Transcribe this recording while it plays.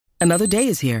Another day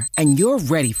is here, and you're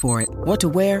ready for it. What to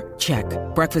wear? Check.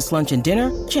 Breakfast, lunch, and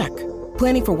dinner? Check.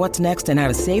 Planning for what's next and how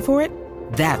to save for it?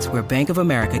 That's where Bank of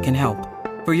America can help.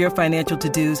 For your financial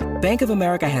to-dos, Bank of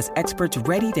America has experts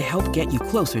ready to help get you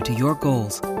closer to your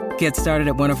goals. Get started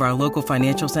at one of our local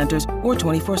financial centers or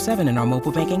 24/7 in our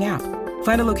mobile banking app.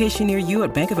 Find a location near you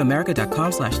at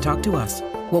bankofamerica.com/talktous.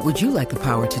 What would you like the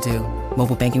power to do?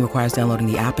 Mobile banking requires downloading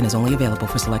the app and is only available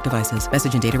for select devices.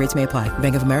 Message and data rates may apply.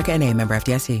 Bank of America N.A., member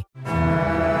FDIC.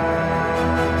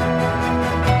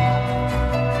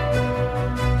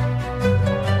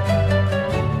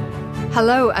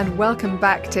 Hello and welcome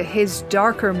back to His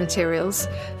Darker Materials.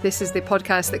 This is the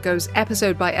podcast that goes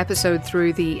episode by episode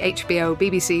through the HBO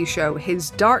BBC show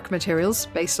His Dark Materials,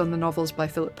 based on the novels by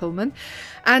Philip Pullman.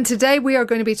 And today we are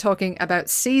going to be talking about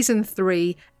Season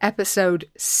 3, Episode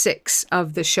 6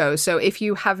 of the show. So if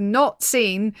you have not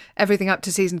seen everything up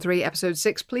to Season 3, Episode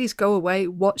 6, please go away,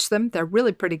 watch them. They're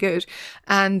really pretty good.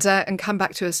 And come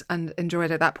back to us and enjoy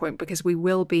it at that point, because we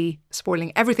will be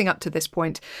spoiling everything up to this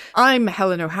point. I'm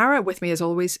Helen O'Hara. With me, as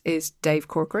always, is Dave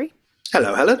Corkery.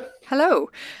 Hello, Helen. Hello.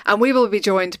 And we will be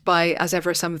joined by, as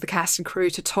ever, some of the cast and crew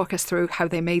to talk us through how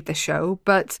they made the show.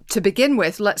 But to begin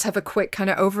with, let's have a quick kind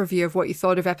of overview of what you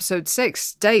thought of episode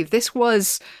 6. Dave, this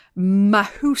was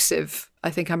massive, I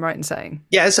think I'm right in saying.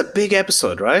 Yeah, it's a big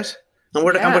episode, right? And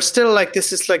we're still like,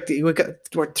 this is like,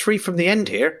 we're 3 from the end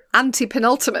here.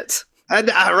 Anti-penultimate. And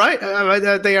right,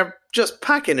 they are just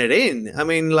packing it in. I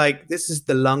mean, like, this is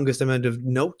the longest amount of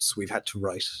notes we've had to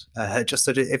write. Just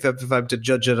so if I'm to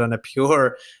judge it on a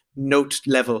pure note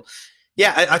level,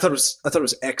 yeah, I thought it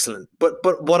was excellent. But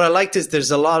what I liked is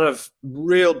there's a lot of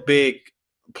real big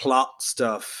plot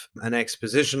stuff and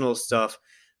expositional stuff.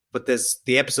 But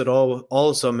the episode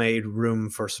also made room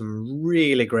for some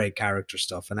really great character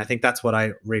stuff, and I think that's what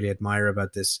I really admire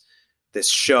about this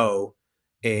show.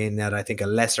 In that, I think a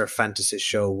lesser fantasy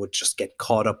show would just get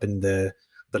caught up in the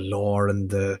lore and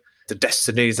the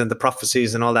destinies and the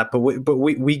prophecies and all that. But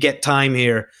we get time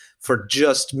here for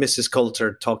just Mrs.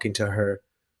 Coulter talking to her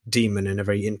demon in a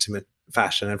very intimate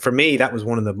fashion. And for me, that was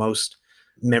one of the most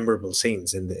memorable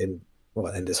scenes in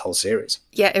this whole series.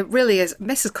 Yeah, it really is.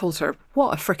 Mrs. Coulter,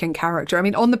 what a freaking character. I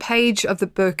mean, on the page of the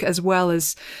book as well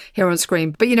as here on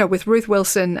screen. But, you know, with Ruth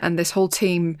Wilson and this whole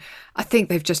team, I think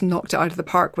they've just knocked it out of the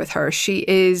park with her. She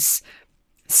is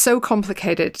so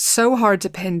complicated, so hard to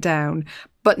pin down,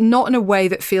 but not in a way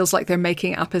that feels like they're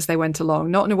making it up as they went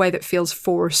along, not in a way that feels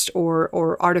forced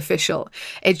or artificial.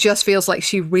 It just feels like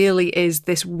she really is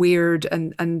this weird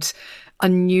and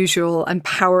unusual and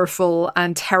powerful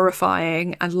and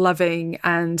terrifying and loving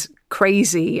and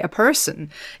crazy a person.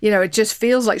 You know, it just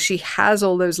feels like she has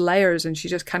all those layers and she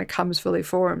just kind of comes fully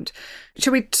formed.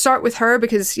 Should we start with her?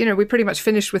 Because, you know, we pretty much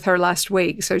finished with her last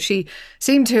week. So she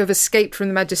seemed to have escaped from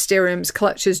the Magisterium's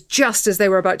clutches just as they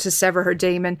were about to sever her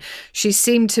demon. She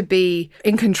seemed to be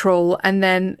in control, and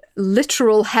then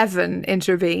literal heaven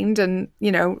intervened and,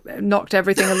 you know, knocked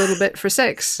everything a little bit for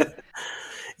 6.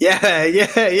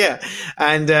 Yeah.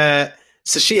 And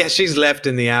so she's left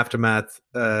in the aftermath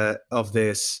of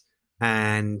this,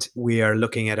 and we are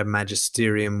looking at a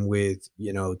magisterium with,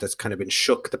 you know, that's kind of been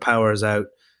shook, the powers out.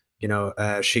 You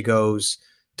know, she goes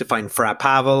to find Fra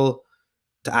Pavel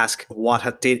to ask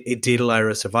did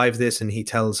Lyra survive this, and he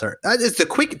tells her it's the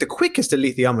quickest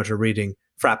alethiometer reading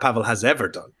Fra Pavel has ever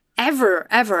done. Ever.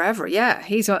 Yeah,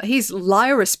 he's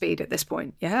Lyra speed at this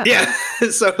point. Yeah.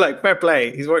 So, like, fair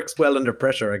play. He works well under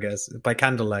pressure, I guess, by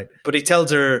candlelight. But he tells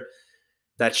her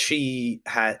that she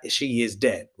is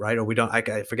dead, right? Or we don't.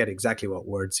 I forget exactly what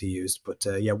words he used, but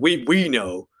we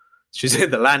know she's in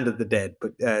the land of the dead.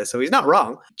 But so he's not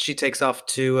wrong. She takes off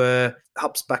to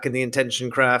hops back in the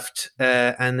intention craft,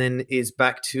 and then is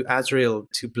back to Azrael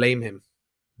to blame him,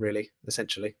 really,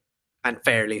 essentially. And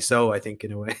fairly so, I think,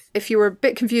 in a way. If you were a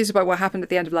bit confused about what happened at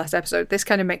the end of last episode, this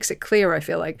kind of makes it clear, I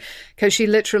feel like. Because she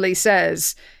literally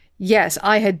says, yes,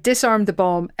 I had disarmed the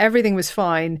bomb, everything was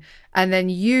fine, and then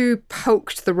you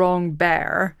poked the wrong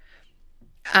bear,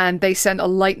 and they sent a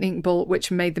lightning bolt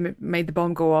which made the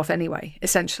bomb go off anyway,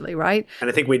 essentially, right? And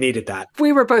I think we needed that.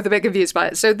 We were both a bit confused by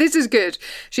it. So this is good.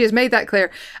 She has made that clear.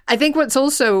 I think what's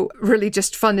also really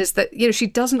just fun is that, you know, she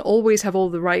doesn't always have all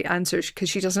the right answers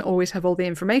because she doesn't always have all the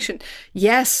information.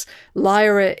 Yes,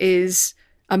 Lyra is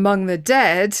among the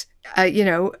dead, you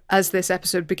know, as this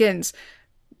episode begins.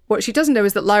 What she doesn't know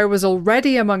is that Lyra was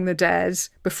already among the dead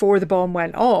before the bomb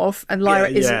went off, and Lyra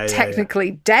isn't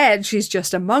technically dead. She's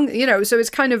just among, you know, so it's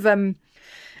kind of,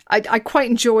 I quite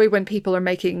enjoy when people are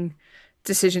making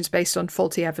decisions based on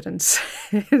faulty evidence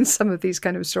in some of these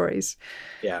kind of stories.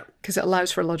 Yeah. Because it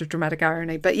allows for a lot of dramatic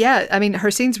irony. But yeah, I mean,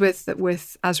 her scenes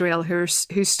with Azrael, who's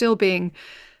still being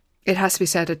it has to be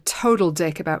said, a total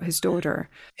dick about his daughter.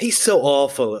 He's so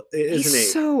awful, isn't he?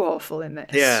 He's so awful in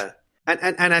this. Yeah.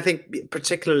 And I think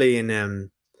particularly in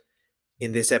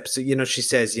this episode, you know, she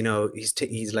says, you know,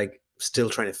 he's like still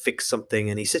trying to fix something,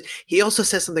 and he also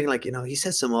says something like, you know, he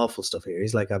says some awful stuff here.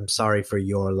 He's like, I'm sorry for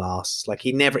your loss. Like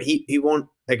he won't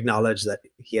acknowledge that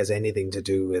he has anything to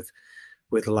do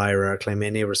with Lyra, or claim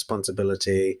any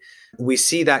responsibility. We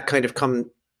see that kind of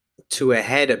come to a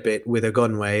head a bit with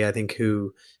Ogunwe, I think,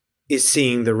 who is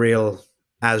seeing the real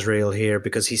Azriel here,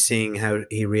 because he's seeing how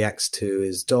he reacts to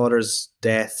his daughter's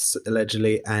deaths,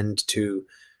 allegedly, and to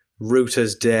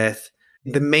Ruta's death.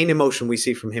 The main emotion we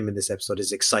see from him in this episode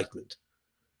is excitement,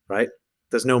 right?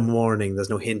 There's no mourning.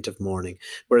 There's no hint of mourning.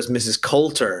 Whereas Mrs.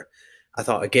 Coulter, I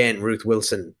thought, again, Ruth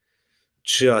Wilson,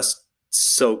 just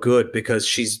so good, because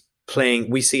she's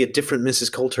playing, we see a different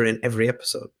Mrs. Coulter in every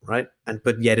episode, right?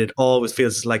 But yet it always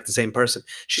feels like the same person.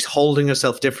 She's holding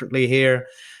herself differently here.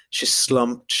 She's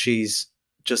slumped. She's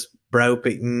just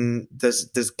browbeaten.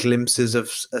 There's glimpses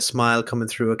of a smile coming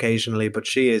through occasionally, but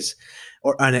she is,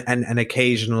 or an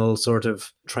occasional sort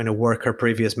of trying to work her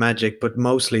previous magic. But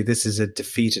mostly, this is a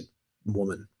defeated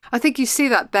woman. I think you see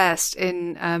that best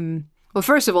in, well,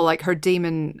 first of all, like her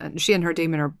demon. She and her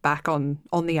demon are back on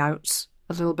the outs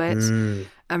a little bit.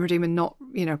 And her demon not,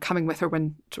 you know, coming with her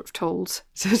when sort of told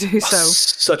to do so.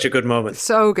 Such a good moment.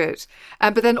 So good.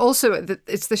 But then also,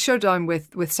 it's the showdown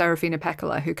with Serafina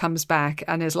Pekkala, who comes back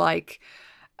and is like,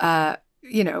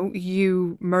 you know,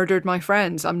 you murdered my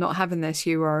friends. I'm not having this.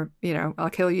 You are, you know, I'll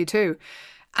kill you too.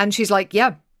 And she's like,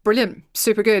 yeah, brilliant.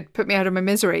 Super good. Put me out of my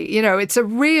misery. You know, it's a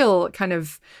real kind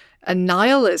of a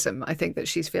nihilism, I think, that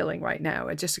she's feeling right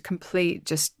now. Just a complete,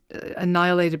 just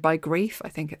annihilated by grief, I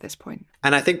think, at this point.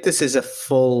 And I think this is a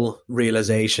full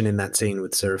realization in that scene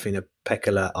with Serafina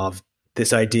Pekkala of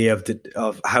this idea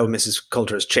of how Mrs.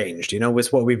 Coulter has changed. You know,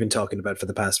 it's what we've been talking about for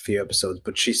the past few episodes,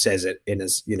 but she says it in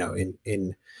as, you know,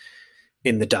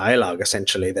 in the dialogue,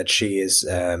 essentially, that she is,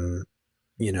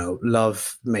 you know,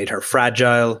 love made her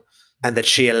fragile, and that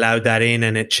she allowed that in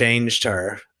and it changed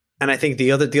her. And I think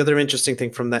the other interesting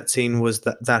thing from that scene was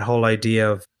that whole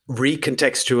idea of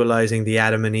recontextualizing the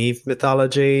Adam and Eve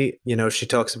mythology. You know,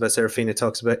 Serafina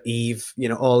talks about Eve, you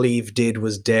know, all Eve did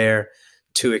was dare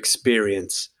to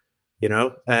experience, you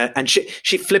know, and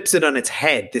she flips it on its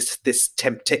head. This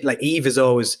like Eve is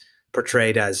always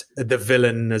portrayed as the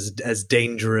villain, as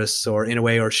dangerous, or in a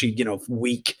way, or she, you know,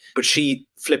 weak, but she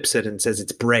flips it and says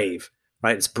it's brave,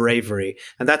 right? It's bravery.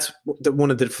 And that's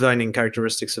one of the defining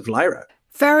characteristics of Lyra.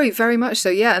 Very, very much so,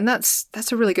 yeah. And that's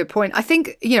a really good point. I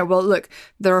think, you know, well, look,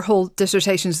 there are whole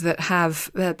dissertations that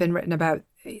have been written about,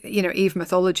 you know, Eve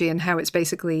mythology and how it's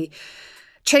basically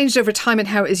changed over time and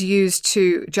how it is used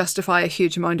to justify a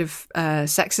huge amount of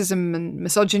sexism and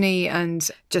misogyny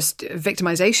and just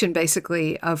victimization,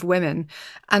 basically, of women.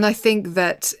 And I think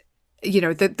that, you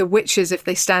know, the witches, if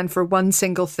they stand for one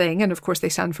single thing, and of course they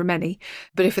stand for many,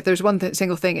 but if there's one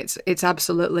single thing, it's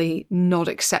absolutely not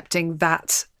accepting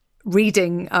that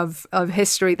reading of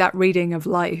history, that reading of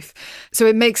life. So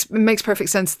it makes perfect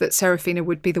sense that Serafina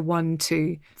would be the one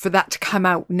for that to come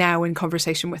out now in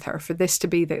conversation with her, for this to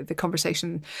be the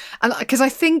conversation. And because I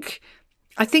think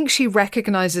she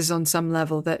recognizes on some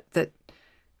level that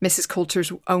Mrs.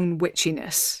 Coulter's own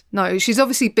witchiness. Now, she's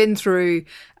obviously been through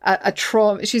a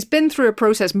trauma. She's been through a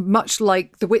process much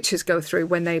like the witches go through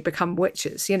when they become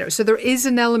witches, you know. So there is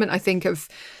an element, I think, of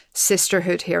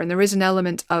sisterhood here, and there is an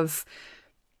element of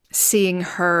seeing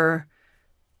her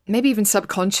maybe even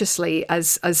subconsciously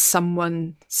as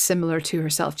someone similar to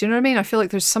herself. Do you know what I mean? I feel like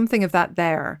there's something of that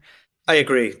there. I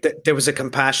agree. There was a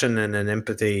compassion and an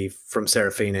empathy from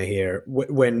Serafina here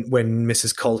when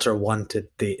Mrs. Coulter wanted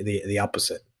the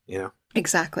opposite, you know?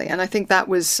 Exactly. And I think that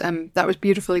was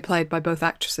beautifully played by both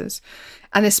actresses.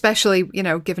 And especially, you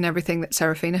know, given everything that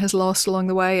Serafina has lost along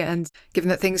the way, and given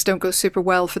that things don't go super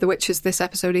well for the witches this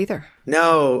episode either.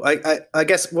 No, I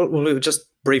guess we'll just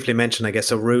briefly mention, I guess,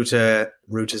 so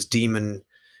Ruta's demon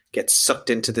gets sucked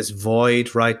into this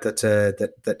void, right,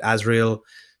 that Azriel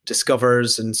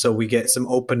discovers. And so we get some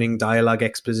opening dialogue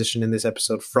exposition in this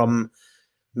episode from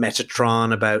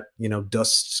Metatron about, you know,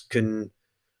 dust can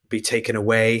be taken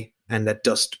away, and that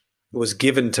dust was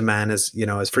given to man as, you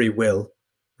know, as free will,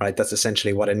 right? That's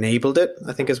essentially what enabled it,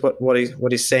 I think, is what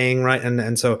he's saying, right?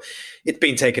 And so it's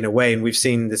been taken away, and we've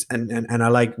seen this,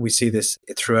 and we see this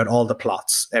throughout all the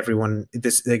plots.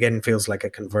 This again feels like a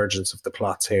convergence of the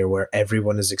plots here, where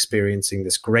everyone is experiencing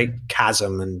this great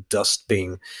chasm and dust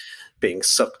being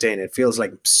sucked in. It feels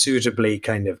like suitably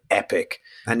kind of epic.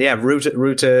 And yeah,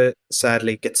 Ruta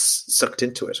sadly gets sucked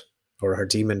into it, or her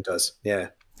demon does. Yeah.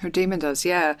 Her demon does,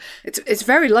 yeah. It's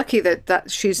very lucky that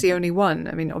she's the only one.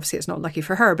 I mean, obviously it's not lucky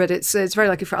for her, but it's very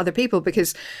lucky for other people,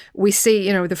 because we see,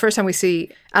 you know, the first time we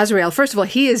see Azrael, first of all,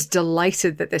 he is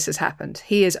delighted that this has happened.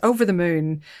 He is over the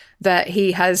moon that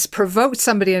he has provoked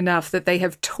somebody enough that they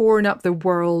have torn up the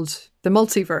world, the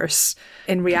multiverse,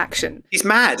 in reaction. He's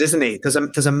mad, isn't he? There's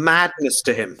a madness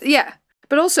to him. Yeah,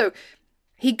 but also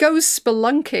he goes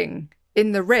spelunking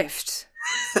in the rift.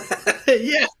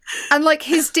 Yeah. And like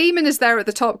his demon is there at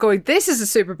the top going, this is a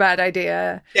super bad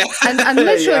idea. Yeah. And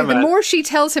literally Yeah, the man. more she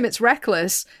tells him it's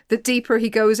reckless, the deeper he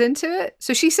goes into it.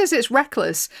 So she says it's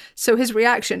reckless. So his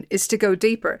reaction is to go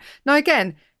deeper. Now,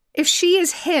 again, if she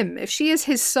is him, if she is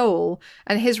his soul,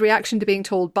 and his reaction to being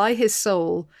told by his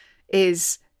soul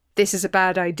is this is a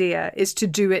bad idea, is to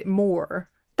do it more,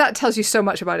 that tells you so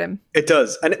much about him. It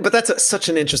does. But that's such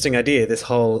an interesting idea. This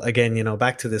whole, again, you know,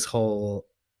 back to this whole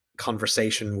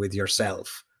conversation with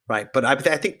yourself, right? But I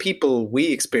think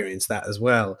we experience that as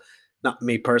well. Not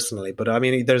me personally, but I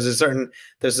mean, there's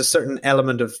a certain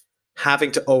element of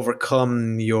having to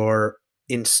overcome your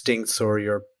instincts or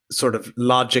your sort of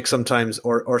logic sometimes,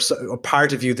 or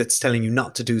part of you that's telling you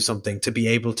not to do something to be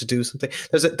able to do something.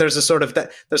 There's a sort of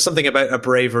that. There's something about a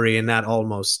bravery in that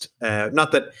almost.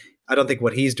 Not that I don't think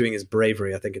what he's doing is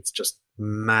bravery. I think it's just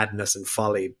madness and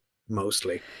folly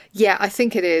mostly. Yeah, I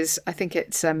think it is. I think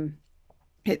it's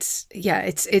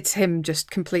him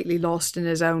just completely lost in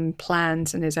his own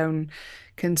plans and his own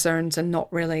concerns, and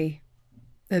not really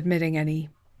admitting any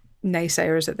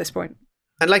naysayers at this point.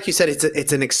 And like you said,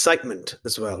 it's an excitement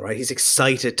as well, right? He's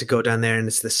excited to go down there, and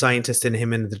it's the scientist in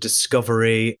him and the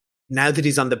discovery. Now that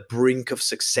he's on the brink of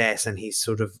success and he's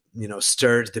sort of, you know,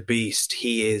 stirred the beast,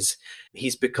 he's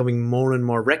becoming more and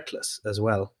more reckless as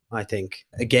well, I think.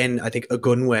 Again, I think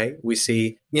Ogunwe, we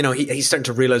see, you know, he's starting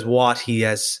to realize what he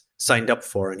has signed up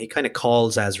for, and he kind of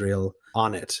calls Azrael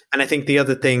on it. And I think the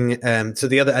other thing,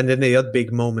 the other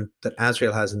big moment that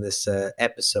Azrael has in this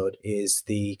episode is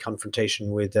the confrontation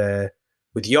with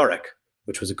Yorick,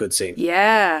 which was a good scene.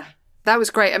 Yeah, that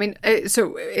was great. I mean,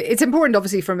 so it's important,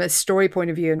 obviously, from a story point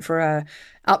of view and for a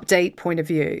update point of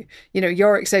view. You know,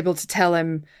 Yorick's able to tell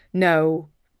him, no,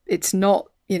 it's not,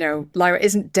 you know, Lyra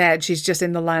isn't dead. She's just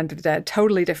in the land of the dead.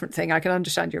 Totally different thing. I can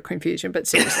understand your confusion, but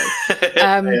seriously.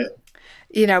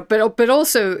 You know, but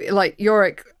also, like,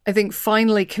 Yorick, I think,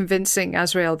 finally convincing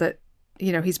Azrael that,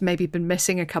 you know, he's maybe been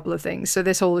missing a couple of things. So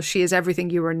this whole she is everything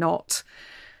you are not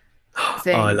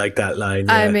thing. Oh, I like that line.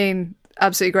 Yeah. I mean,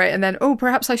 absolutely great. And then, oh,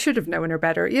 perhaps I should have known her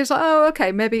better. He was like, oh,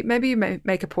 okay, maybe you may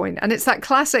make a point. And it's that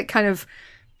classic kind of,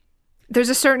 there's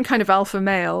a certain kind of alpha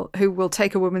male who will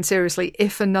take a woman seriously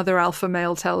if another alpha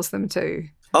male tells them to.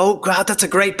 Oh, God, that's a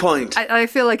great point. I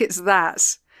feel like it's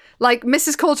that. Like,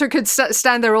 Mrs. Coulter could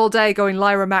stand there all day going,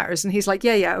 Lyra matters. And he's like,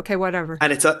 yeah, okay, whatever.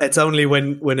 And it's only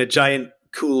when a giant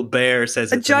cool bear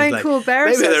says it. A giant like, cool bear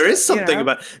maybe says there it, is something you know?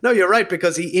 about... No, you're right,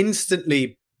 because he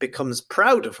instantly becomes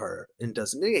proud of her, and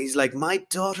doesn't he? He's like, my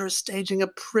daughter is staging a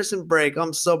prison break.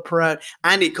 I'm so proud.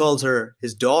 And he calls her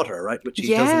his daughter, right? Which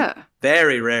he doesn't,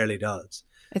 very rarely does.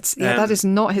 It's that is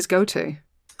not his go-to.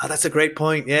 Oh, that's a great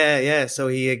point. Yeah. So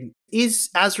is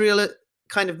Azrael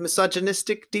kind of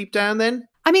misogynistic deep down then?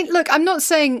 I mean, look, I'm not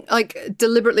saying like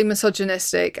deliberately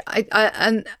misogynistic.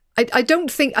 I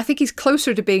think he's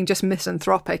closer to being just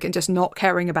misanthropic and just not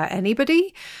caring about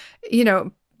anybody, you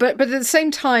know, but at the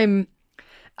same time,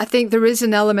 I think there is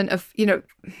an element of, you know,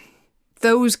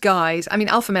 those guys. I mean,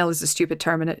 alpha male is a stupid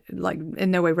term, and it like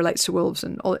in no way relates to wolves,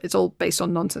 and it's all based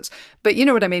on nonsense. But you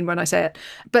know what I mean when I say it.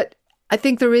 But I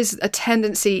think there is a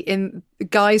tendency in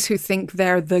guys who think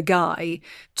they're the guy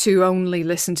to only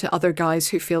listen to other guys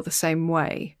who feel the same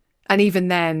way. And even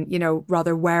then, you know,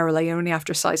 rather warily, only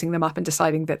after sizing them up and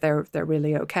deciding that they're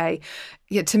really okay.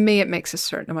 Yeah, to me, it makes a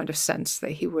certain amount of sense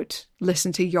that he would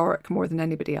listen to Yorick more than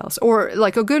anybody else. Or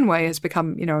like Ogunwe has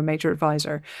become, you know, a major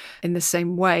advisor in the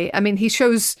same way. I mean, he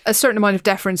shows a certain amount of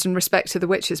deference and respect to the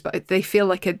witches, but they feel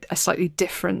like a slightly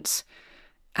different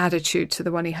attitude to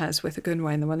the one he has with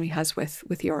Ogunwe and the one he has with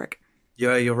Yorick.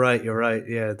 Yeah, you're right.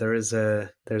 Yeah, there's an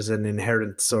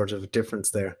inherent sort of difference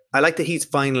there. I like that he's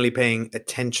finally paying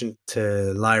attention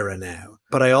to Lyra now.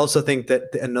 But I also think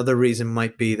that another reason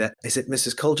might be that, is it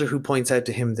Mrs. Coulter who points out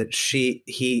to him that she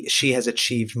has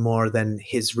achieved more than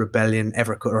his rebellion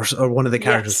ever could, or one of the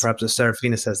characters, yes. Perhaps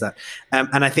Serafina says that.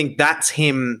 And I think that's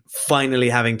him finally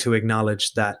having to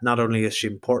acknowledge that not only is she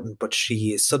important, but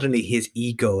she is suddenly his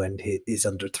ego and is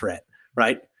under threat,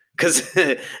 right? Because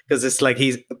it's like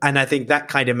and I think that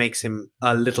kind of makes him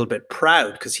a little bit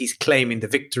proud, because he's claiming the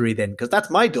victory then, because that's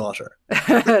my daughter.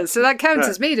 So that counts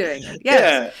as me doing it.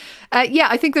 Yes.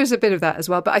 I think there's a bit of that as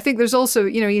well. But I think there's also,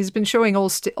 you know, he's been showing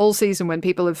all season when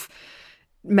people have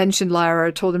mentioned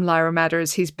Lyra, told him Lyra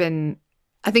matters,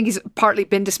 I think he's partly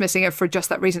been dismissing it for just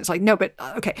that reason. It's like, no, but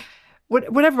okay,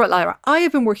 whatever about Lyra. I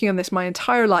have been working on this my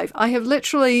entire life. I have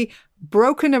literally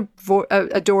broken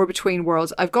a door between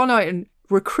worlds. I've gone out and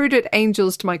recruited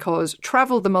angels to my cause,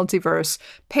 traveled the multiverse,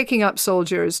 picking up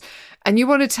soldiers. And you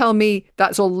want to tell me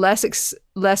that's all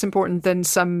less important than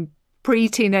some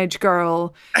pre-teenage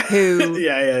girl who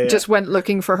just went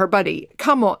looking for her buddy?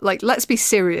 Come on, like, let's be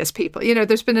serious, people. You know,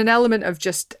 there's been an element of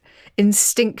just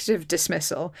instinctive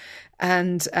dismissal,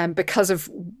 and because of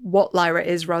what Lyra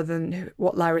is rather than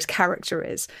what Lyra's character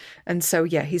is. And so,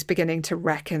 yeah, he's beginning to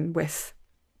reckon with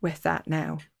that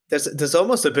now. There's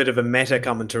almost a bit of a meta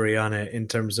commentary on it in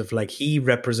terms of, like, he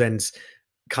represents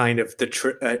kind of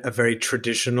a very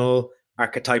traditional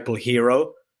archetypal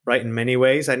hero, right, in many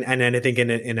ways, and I think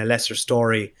in a lesser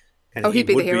story, and he'd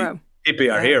be the hero. He'd be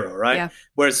our hero, right? Yeah.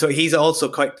 Whereas, so he's also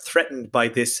quite threatened by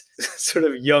this sort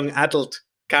of young adult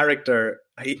character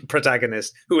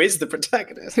protagonist, who is the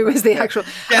protagonist, who is the actual.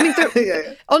 Yeah. I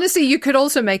mean, honestly, you could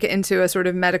also make it into a sort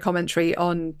of meta commentary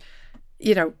on,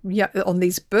 you know, on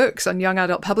these books, on young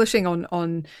adult publishing,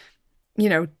 on you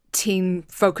know, teen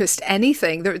focused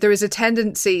anything. There is a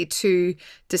tendency to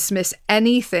dismiss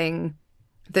anything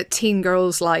that teen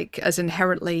girls like as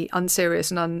inherently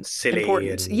unserious and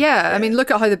unimportant. I mean,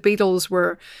 look at how the Beatles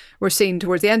were seen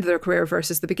towards the end of their career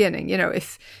versus the beginning. You know,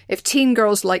 if teen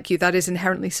girls like you, that is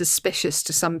inherently suspicious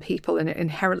to some people, and it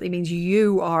inherently means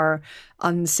you are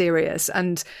unserious.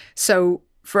 And so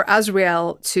for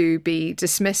Azriel to be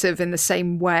dismissive in the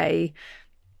same way,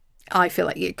 I feel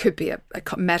like it could be a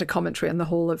meta commentary on the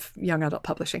whole of young adult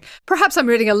publishing. Perhaps I'm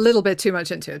reading a little bit too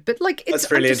much into it, but like, it's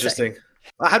really interesting.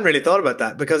 I hadn't really thought about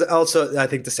that, because also I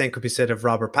think the same could be said of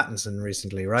Robert Pattinson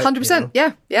recently, right? 100%. You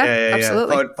know? Yeah,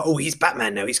 absolutely. Oh, he's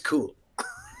Batman now. He's cool.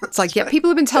 It's like, yeah,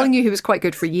 people have been telling you he was quite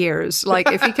good for years.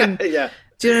 Like, if he can, do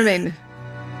you know what I mean?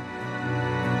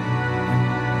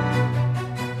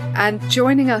 And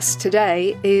joining us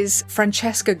today is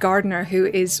Francesca Gardner, who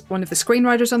is one of the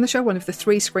screenwriters on the show, one of the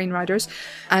 3 screenwriters,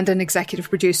 and an executive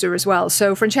producer as well.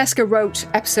 So Francesca wrote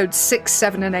episodes 6,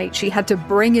 7, and 8. She had to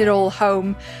bring it all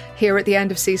home here at the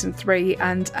end of season 3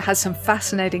 and has some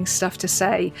fascinating stuff to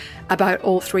say about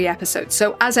all 3 episodes.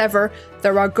 So as ever,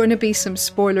 there are going to be some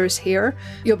spoilers here.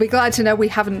 You'll be glad to know we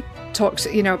haven't talked,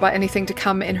 you know, about anything to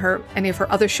come in any of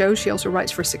her other shows. She also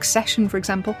writes for Succession, for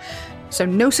example. So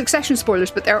no Succession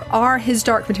spoilers, but there are His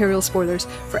Dark Materials spoilers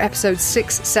for episodes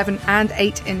 6, 7, and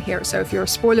 8 in here. So if you're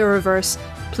spoiler averse,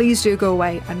 please do go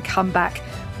away and come back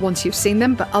once you've seen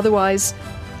them. But otherwise,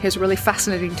 here's a really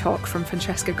fascinating talk from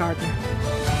Francesca Gardner.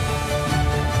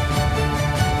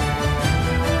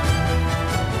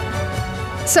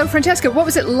 So, Francesca, what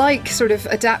was it like sort of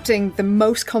adapting the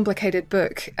most complicated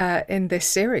book in this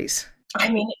series? I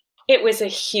mean, it was a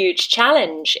huge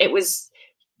challenge. It was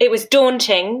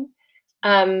daunting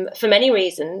for many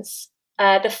reasons.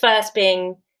 The first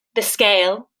being the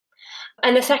scale,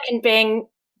 and the second being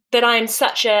that I'm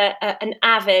such an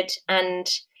avid and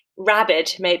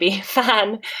rabid, maybe,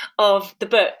 fan of the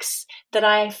books that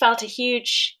I felt a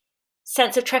huge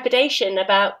sense of trepidation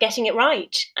about getting it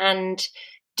right and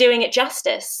doing it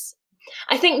justice.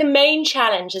 I think the main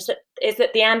challenge is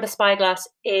that the Amber Spyglass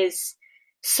is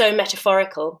so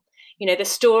metaphorical. You know, the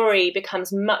story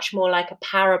becomes much more like a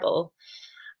parable,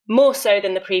 more so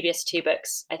than the previous 2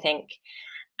 books, I think.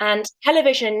 And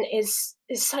television is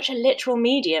such a literal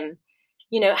medium.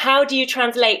 You know, how do you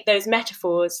translate those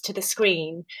metaphors to the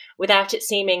screen without it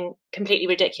seeming completely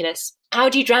ridiculous? How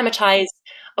do you dramatize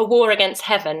a war against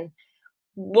heaven?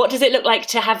 What does it look like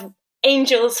to have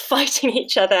angels fighting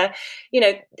each other? You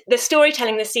know, the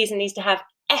storytelling this season needs to have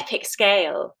epic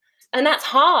scale. And that's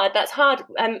hard.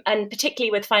 And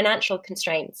particularly with financial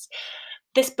constraints.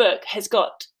 This book has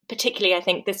got, particularly, I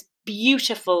think, this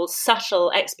beautiful,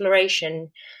 subtle exploration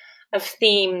of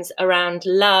themes around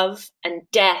love and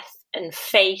death and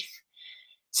faith.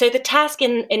 So the task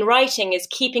in writing is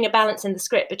keeping a balance in the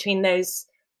script between those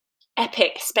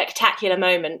epic, spectacular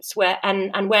moments where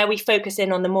we focus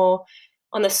in on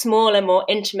the smaller, more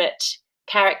intimate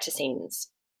character scenes.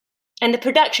 And the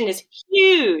production is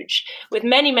huge, with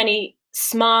many, many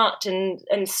smart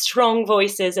and strong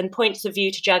voices and points of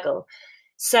view to juggle.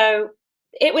 So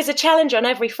it was a challenge on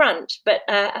every front, but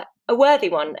a worthy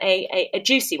one, a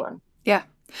juicy one. Yeah.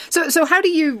 So how do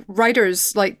you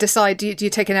writers decide? Do you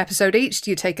take an episode each? Do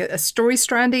you take a story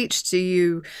strand each? Do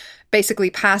you basically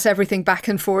pass everything back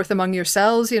and forth among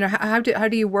yourselves? You know, how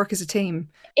do you work as a team?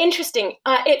 Interesting.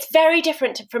 It's very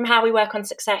different from how we work on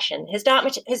Succession. His Dark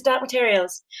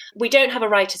Materials, we don't have a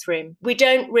writer's room. We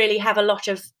don't really have a lot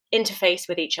of interface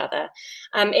with each other.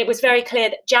 It was very clear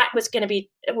that Jack was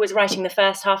writing the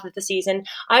first half of the season.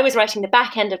 I was writing the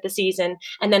back end of the season,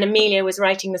 and then Amelia was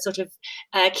writing the sort of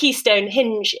keystone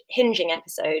hinging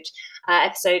episode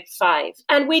 5.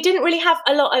 And we didn't really have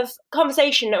a lot of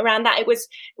conversation around that.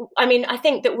 I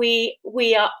think that we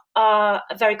are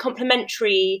very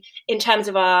complementary in terms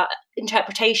of our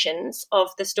interpretations of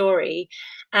the story,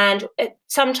 and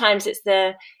sometimes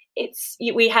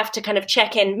we have to kind of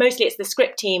check in. Mostly it's the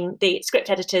script team, the script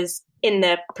editors in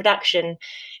the production,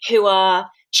 who are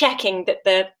checking that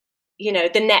the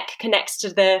neck connects to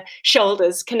the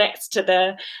shoulders, connects to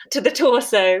the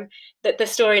torso, that the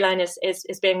storyline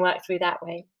is being worked through that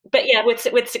way. But yeah,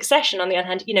 with Succession, on the other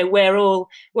hand,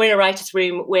 we're in a writer's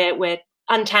room, we're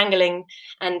untangling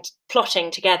and plotting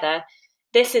together.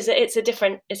 It's a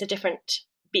different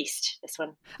beast, this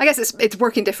one. I guess it's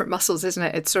working different muscles, isn't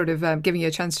it? It's sort of giving you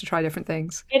a chance to try different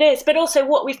things. It is, but also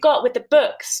what we've got with the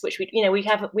books, which we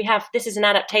have. This is an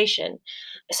adaptation,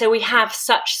 so we have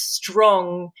such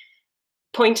strong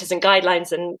pointers and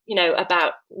guidelines, and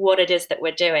about what it is that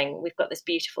we're doing. We've got this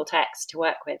beautiful text to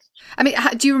work with. I mean,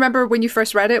 do you remember when you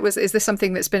first read it? Is this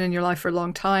something that's been in your life for a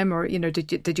long time, or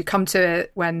did you come to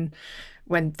it when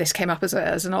this came up as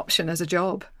an option, as a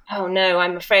job? Oh no,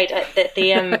 I'm afraid that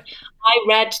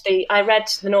I read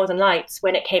the Northern Lights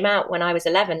when it came out when I was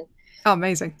 11. Oh,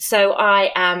 amazing! So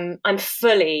I'm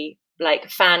fully like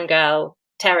fangirl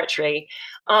territory.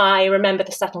 I remember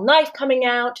The Subtle Knife coming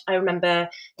out. I remember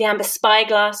The Amber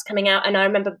Spyglass coming out, and I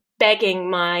remember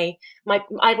begging I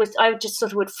just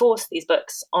sort of would force these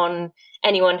books on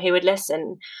anyone who would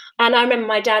listen. And I remember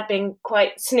my dad being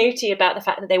quite snooty about the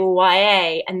fact that they were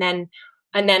YA, and then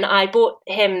I bought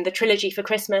him the trilogy for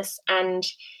Christmas, and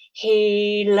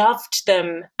he loved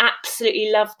them, absolutely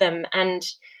loved them. And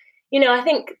I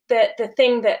think that the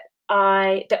thing that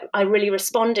I really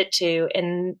responded to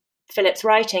in Philip's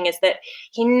writing is that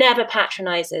he never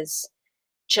patronizes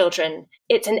children.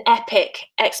 It's an epic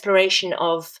exploration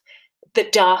of the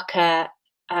darker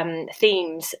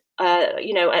themes,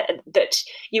 that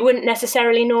you wouldn't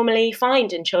necessarily normally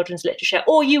find in children's literature,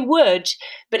 or you would,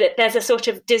 but there's a sort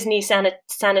of Disney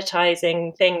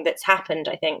sanitizing thing that's happened,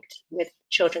 I think, with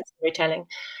children's storytelling.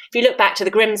 If you look back to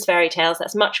the Grimm's fairy tales,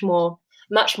 that's much more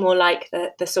like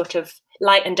the sort of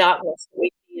light and darkness that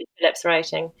we see in Philip's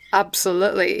writing.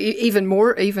 Absolutely, even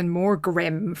more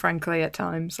grim, frankly, at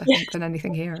times, I think, than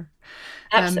anything here.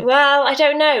 Well, I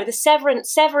don't know. The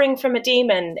severing from a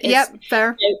demon is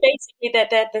fair. Basically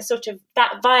the sort of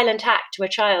that violent act to a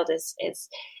child is it's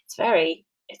very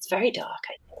dark,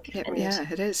 I think.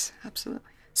 It is,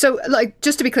 absolutely. So,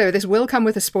 just to be clear, this will come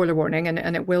with a spoiler warning,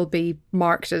 and it will be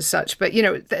marked as such. But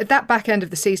that back end of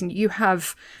the season, you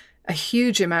have a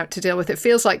huge amount to deal with. It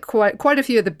feels like quite a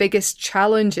few of the biggest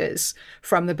challenges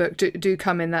from the book do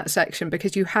come in that section,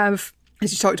 because you have,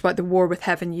 as you talked about, the war with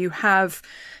Heaven. You have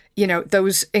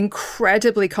those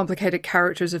incredibly complicated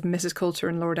characters of Mrs. Coulter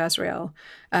and Lord Asriel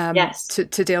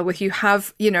to deal with. You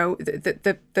have,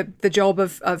 the job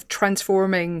of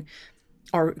transforming,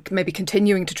 or maybe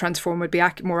continuing to transform would be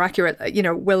more accurate,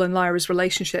 Will and Lyra's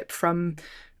relationship from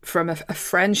a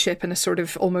friendship and a sort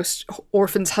of almost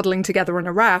orphans huddling together on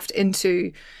a raft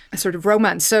into a sort of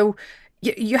romance. So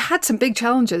you had some big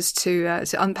challenges to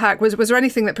unpack. Was there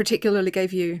anything that particularly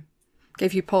gave you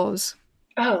pause?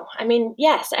 Oh, I mean,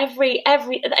 yes. Every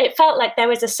it felt like there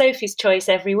was a Sophie's Choice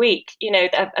every week,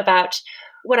 about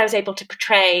what I was able to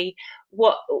portray,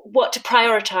 what to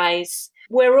prioritize.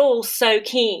 We're all so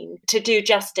keen to do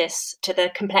justice to the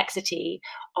complexity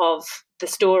of the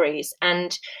stories,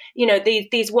 and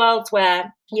these worlds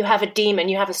where you have a demon,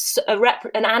 you have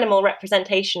an animal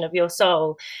representation of your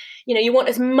soul. You want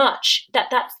as much.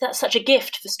 That's such a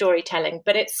gift for storytelling,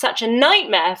 but it's such a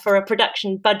nightmare for a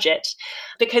production budget,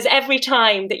 because every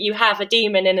time that you have a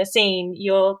demon in a scene,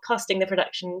 you're costing the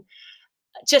production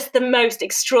just the most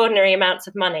extraordinary amounts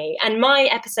of money. And my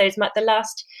episodes, the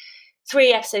last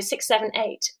 3 episodes, 6, 7,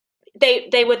 8,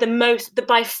 they were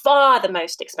by far the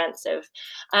most expensive,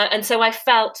 and so I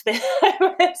felt that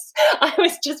I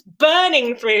was just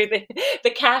burning through the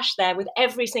cash there with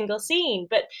every single scene.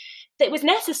 But it was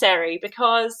necessary,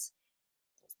 because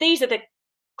these are the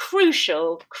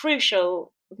crucial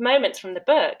moments from the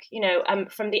book,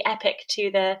 from the epic to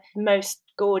the most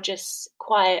gorgeous,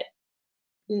 quiet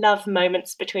love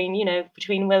moments between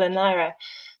Will and Lyra.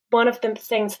 One of the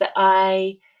things that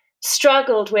I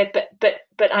struggled with,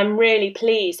 but I'm really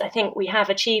pleased, I think we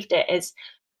have achieved it, is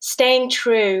staying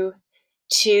true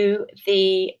to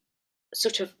the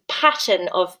sort of pattern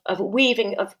of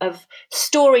weaving of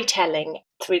storytelling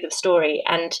through the story,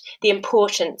 and the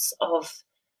importance of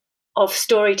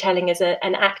storytelling as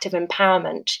an act of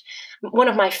empowerment. One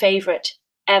of my favourite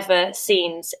ever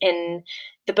scenes in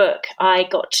the book I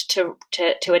got to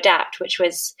adapt, which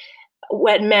was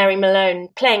when Mary Malone,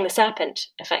 playing the serpent,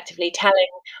 effectively telling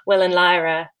Will and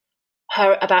Lyra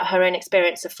about her own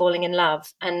experience of falling in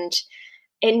love. And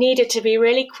it needed to be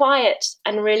really quiet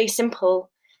and really simple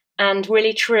and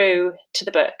really true to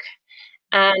the book.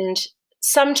 And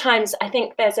sometimes I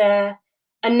think there's a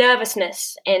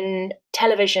nervousness in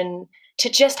television to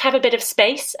just have a bit of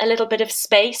space, a little bit of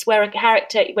space where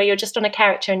you're just on a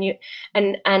character and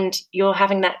you're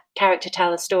having that character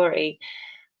tell a story.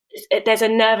 There's a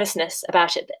nervousness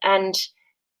about it. And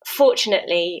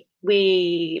fortunately,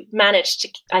 we managed to,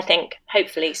 I think,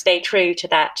 hopefully stay true to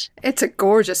that. It's a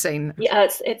gorgeous scene. Yeah,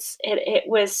 it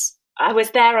was. I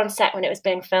was there on set when it was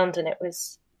being filmed, and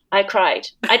I cried.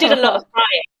 I did a lot of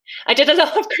crying. I did a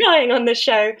lot of crying on the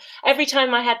show. Every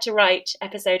time I had to write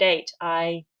episode 8,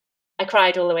 I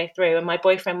cried all the way through, and my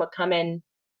boyfriend would come in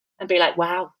and be like,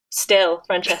 "Wow, still,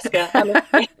 Francesca."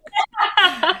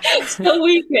 Still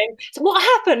weeping. So what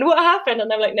happened?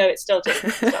 And I'm like, no, it's still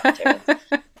just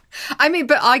I mean,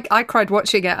 but I cried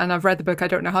watching it, and I've read the book I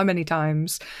don't know how many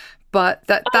times. But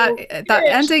that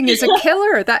ending is a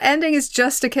killer. That ending is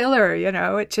just a killer, you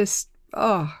know. It just,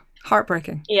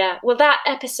 heartbreaking. Yeah. Well, that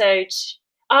episode,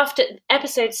 after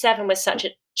episode 7 was such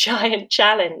a giant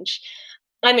challenge.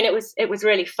 I mean, it was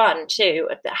really fun too.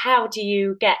 How do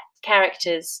you get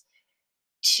characters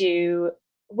to,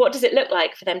 what does it look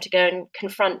like for them to go and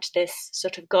confront this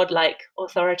sort of godlike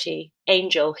authority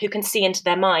angel who can see into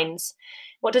their minds?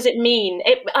 What does it mean?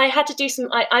 I had to do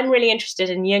I'm really interested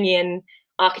in Jungian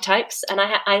archetypes, and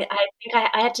I think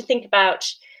I had to think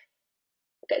about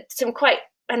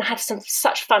and had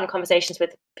such fun conversations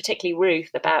with particularly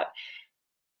Ruth about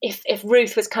if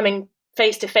Ruth was coming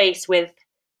face to face with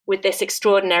this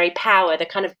extraordinary power, the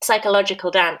kind of psychological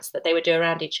dance that they would do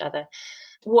around each other,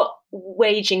 what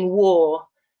waging war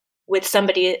with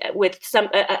somebody, with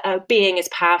a being as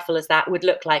powerful as that would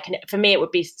look like. And for me, it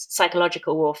would be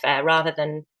psychological warfare rather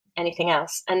than anything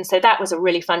else. And so that was a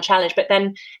really fun challenge. But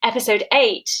then episode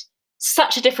 8,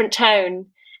 such a different tone.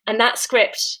 And that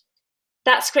script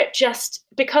just,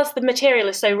 because the material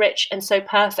is so rich and so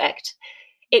perfect,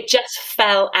 it just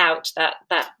fell out, that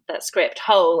script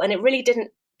whole. And it really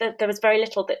didn't, there was very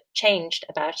little that changed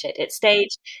about it. It stayed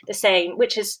the same,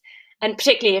 which is, and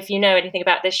particularly if you know anything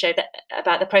about this show,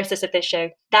 about the process of this show,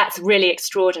 that's really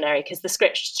extraordinary, because the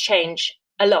scripts change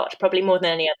a lot, probably more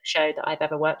than any other show that I've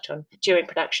ever worked on during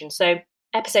production. So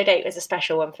episode 8 was a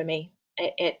special one for me.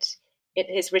 It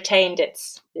has retained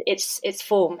its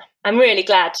form. I'm really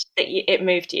glad that it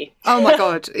moved you. Oh my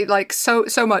God, like so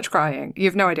much crying.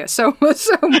 You've no idea, so much.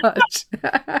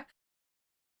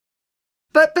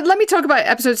 But let me talk about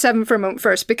episode 7 for a moment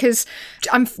first, because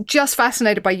I'm just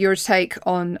fascinated by your take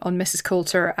on Mrs.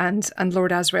 Coulter and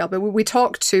Lord Asriel. But we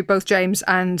talked to both James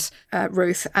and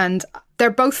Ruth, and they're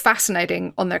both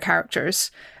fascinating on their characters.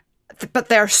 But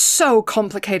they're so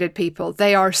complicated people.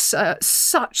 They are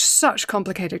such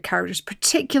complicated characters,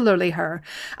 particularly her.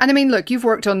 And I mean, look, you've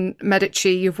worked on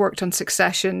Medici, you've worked on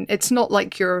Succession. It's not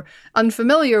like you're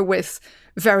unfamiliar with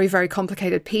very, very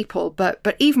complicated people.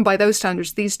 But even by those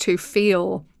standards, these two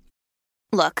feel...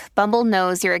 Look, Bumble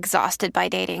knows you're exhausted by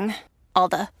dating. All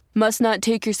the, must not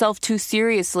take yourself too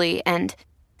seriously, and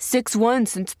 6'1"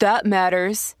 since that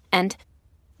matters. And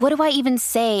what do I even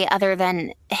say other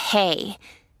than, hey...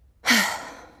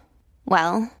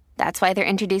 Well, that's why they're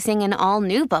introducing an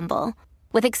all-new Bumble,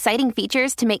 with exciting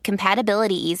features to make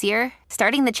compatibility easier,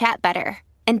 starting the chat better,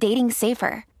 and dating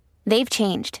safer. They've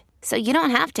changed, so you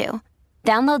don't have to.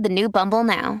 Download the new Bumble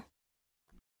now.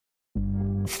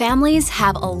 Families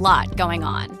have a lot going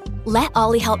on. Let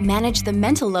Ollie help manage the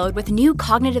mental load with new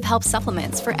cognitive help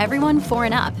supplements for everyone 4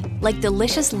 and up, like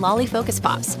delicious Lolly Focus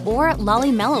Pops or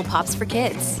Lolly Mellow Pops for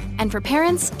kids. And for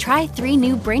parents, try 3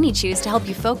 new Brainy Chews to help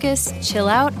you focus, chill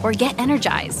out, or get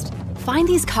energized. Find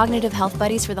these cognitive health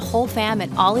buddies for the whole fam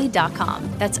at ollie.com.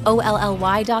 That's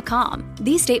OLLY.com.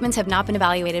 These statements have not been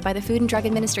evaluated by the Food and Drug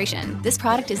Administration. This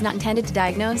product is not intended to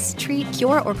diagnose, treat,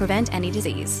 cure, or prevent any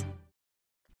disease.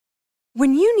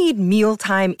 When you need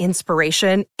mealtime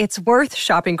inspiration, it's worth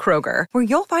shopping Kroger, where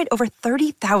you'll find over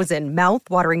 30,000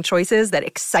 mouth-watering choices that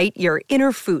excite your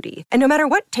inner foodie. And no matter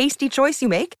what tasty choice you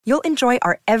make, you'll enjoy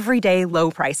our everyday low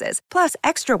prices, plus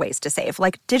extra ways to save,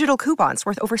 like digital coupons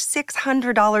worth over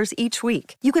 $600 each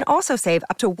week. You can also save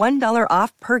up to $1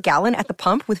 off per gallon at the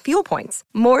pump with fuel points.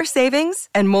 More savings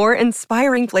and more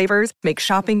inspiring flavors make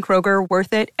shopping Kroger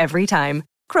worth it every time.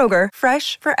 Kroger,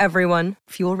 fresh for everyone.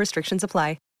 Fuel restrictions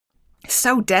apply.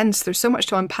 So dense. There's so much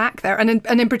to unpack there. And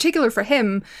in particular for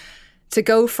him to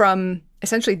go from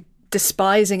essentially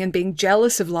despising and being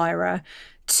jealous of Lyra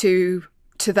to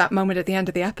that moment at the end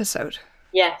of the episode.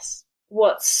 Yes.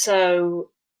 What's so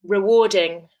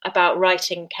rewarding about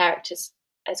writing characters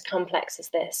as complex as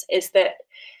this is that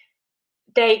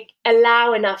they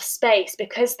allow enough space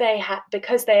because they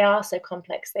are so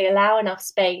complex. They allow enough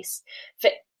space for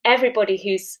everybody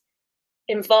who's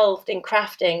involved in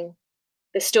crafting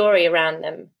the story around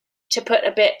them to put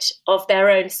a bit of their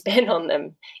own spin on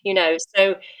them,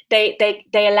 so they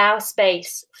allow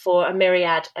space for a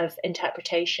myriad of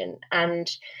interpretation.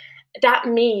 And that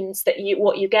means that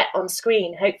what you get on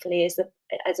screen, hopefully, as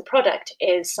a product,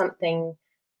 is something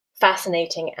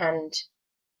fascinating and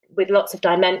with lots of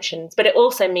dimensions. But it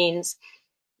also means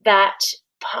that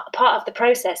part of the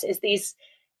process is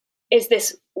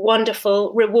this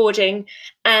wonderful, rewarding,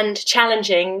 and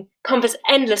challenging,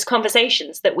 endless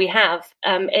conversations that we have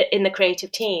in the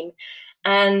creative team.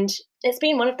 And it's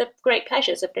been one of the great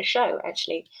pleasures of the show,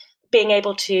 actually, being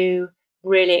able to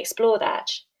really explore that.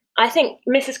 I think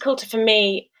Mrs. Coulter, for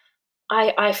me,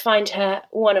 I find her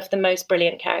one of the most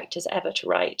brilliant characters ever to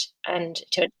write and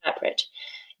to interpret.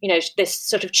 This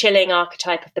sort of chilling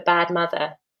archetype of the bad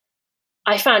mother.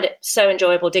 I found it so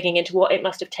enjoyable digging into what it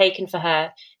must have taken for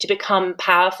her to become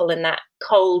powerful in that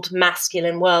cold,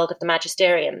 masculine world of the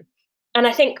magisterium. And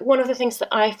I think one of the things that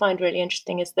I find really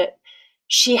interesting is that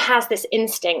she has this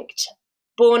instinct,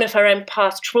 born of her own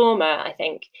past trauma, I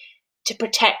think, to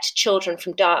protect children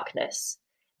from darkness.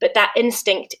 But that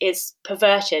instinct has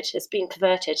been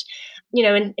perverted,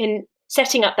 in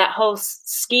setting up that whole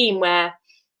scheme where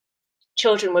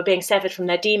children were being severed from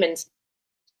their demons.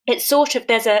 It's sort of,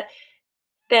 there's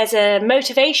a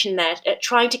motivation there at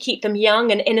trying to keep them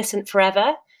young and innocent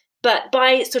forever, but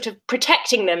by sort of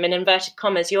protecting them in inverted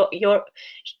commas, you're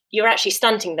actually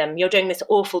stunting them. You're doing this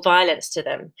awful violence to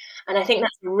them, and I think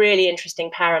that's a really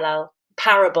interesting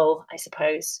parable, I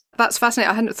suppose. That's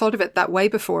fascinating. I hadn't thought of it that way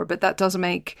before, but that does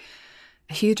make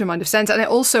a huge amount of sense, and it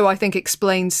also, I think,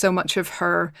 explains so much of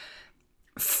her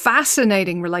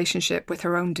fascinating relationship with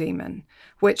her own demon,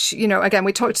 which, again,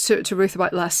 we talked to Ruth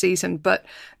about last season, but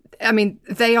I mean,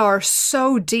 they are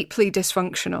so deeply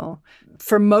dysfunctional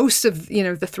for most of,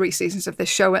 the 3 seasons of this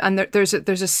show. And there's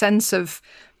a sense of,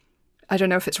 I don't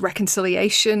know if it's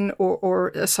reconciliation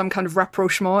or some kind of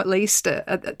rapprochement, at least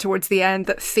towards the end,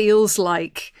 that feels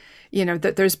like,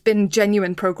 that there's been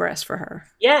genuine progress for her.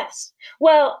 Yes.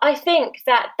 Well, I think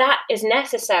that is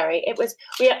necessary.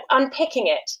 We are unpicking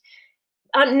it,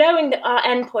 knowing that our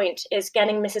endpoint is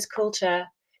getting Mrs. Coulter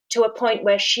to a point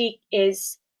where she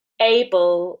is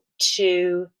able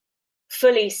to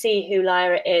fully see who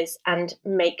Lyra is and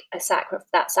make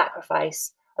that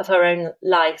sacrifice of her own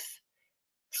life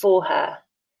for her.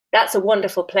 That's a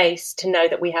wonderful place to know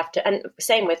that we have to, and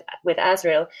same with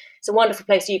Azriel. It's a wonderful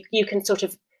place you can sort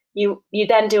of, you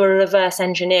then do a reverse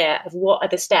engineer of what are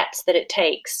the steps that it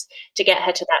takes to get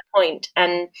her to that point.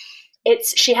 And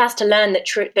she has to learn that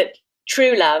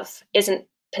true love isn't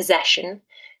possession.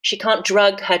 She can't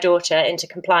drug her daughter into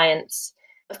compliance.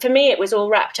 For me, it was all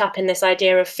wrapped up in this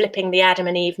idea of flipping the Adam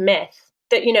and Eve myth.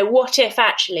 That, what if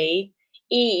actually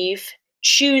Eve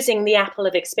choosing the apple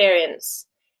of experience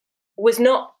was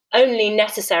not only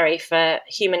necessary for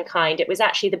humankind, it was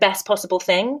actually the best possible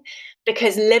thing,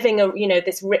 because living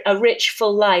a rich,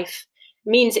 full life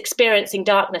means experiencing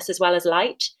darkness as well as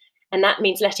light, and that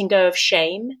means letting go of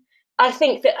shame. I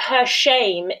think that her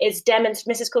shame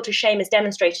Mrs. Coulter's shame is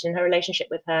demonstrated in her relationship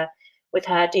with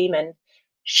her demon.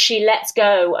 She lets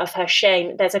go of her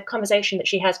shame. There's a conversation that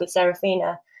she has with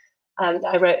Serafina that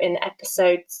I wrote in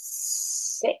episode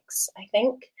 6, I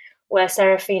think, where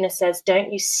Serafina says,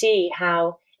 don't you see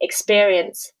how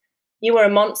you were a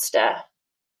monster,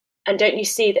 and don't you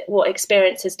see that what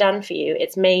experience has done for you?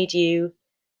 It's made you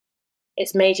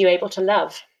able to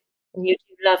love, and you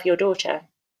love your daughter.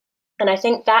 And I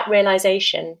think that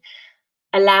realization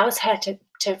allows her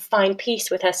to find peace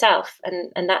with herself,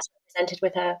 and that's represented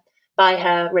with her by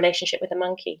her relationship with the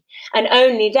monkey. And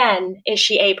only then is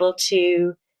she able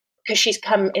to, because she's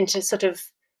come into sort of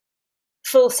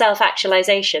full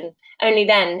self-actualization, only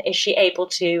then is she able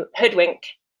to hoodwink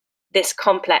this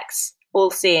complex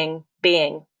all-seeing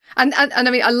being. And I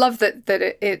mean, I love that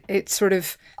it sort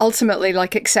of ultimately,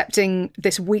 like, accepting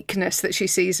this weakness that she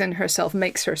sees in herself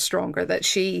makes her stronger, that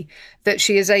she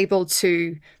is able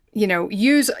to, you know,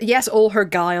 use, yes, all her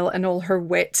guile and all her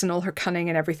wits and all her cunning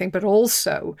and everything, but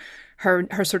also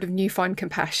her sort of newfound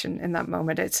compassion in that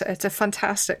moment. It's a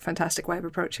fantastic way of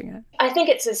approaching it. I think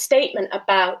it's a statement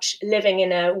about living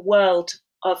in a world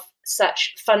of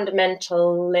such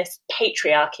fundamentalist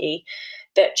patriarchy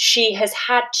that she has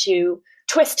had to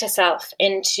twist herself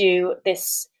into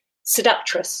this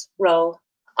seductress role.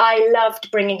 I loved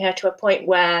bringing her to a point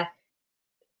where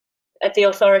the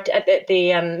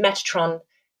Metatron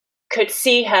could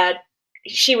see her.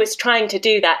 She was trying to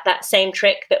do that same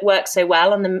trick that works so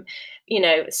well on the, you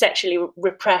know, sexually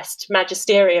repressed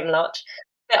magisterium lot.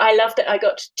 But I love that I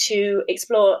got to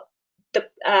explore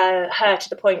her to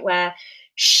the point where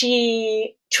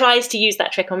she tries to use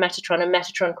that trick on Metatron, and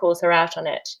Metatron calls her out on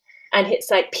it. And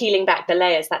it's like peeling back the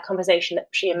layers, that conversation that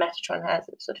she and Metatron has,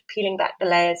 sort of peeling back the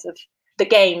layers of the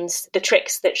games, the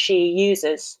tricks that she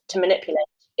uses to manipulate.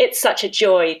 It's such a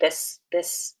joy, this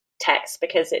text,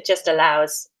 because it just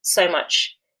allows so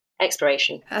much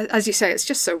exploration. As you say, it's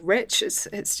just so rich.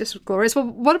 It's just glorious. Well,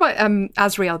 what about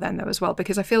Azrael then, though, as well?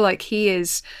 Because I feel like he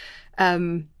is,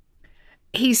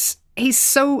 he's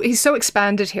so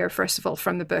expanded here, first of all,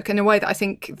 from the book in a way that I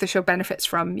think the show benefits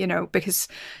from, you know, because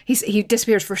he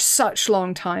disappears for such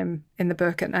long time in the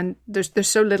book, and there's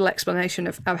so little explanation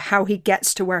of how he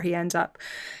gets to where he ends up.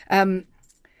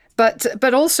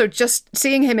 But also just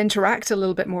seeing him interact a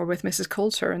little bit more with Mrs.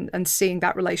 Coulter and seeing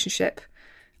that relationship,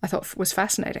 I thought was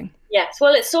fascinating. Yes,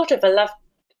 well, it's sort of a love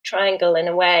triangle in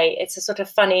a way. It's a sort of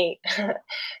funny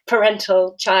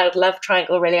parental-child love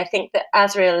triangle, really. I think that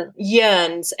Azrael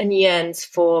yearns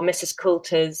for Mrs.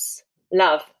 Coulter's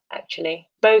love, actually.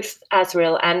 Both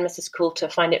Azrael and Mrs. Coulter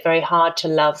find it very hard to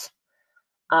love,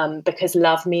 because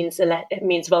love means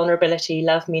vulnerability,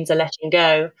 love means a letting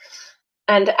go.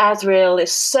 And Azrael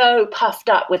is so puffed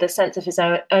up with a sense of his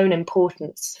own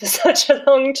importance for such a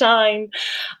long time.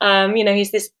 You know,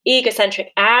 he's this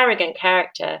egocentric, arrogant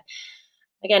character.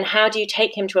 Again, how do you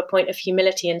take him to a point of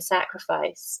humility and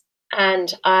sacrifice?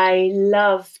 And I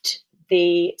loved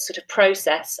the sort of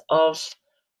process of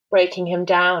breaking him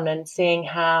down and seeing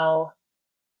how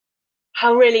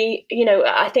really, you know,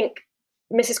 I think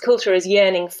Mrs. Coulter is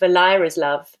yearning for Lyra's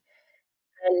love.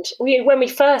 And when we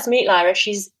first meet Lyra,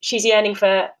 she's yearning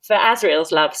for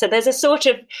Azrael's love. So there's a sort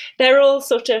of, they're all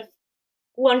sort of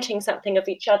wanting something of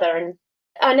each other. And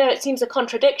I know it seems a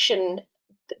contradiction,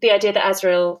 the idea that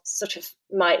Azrael sort of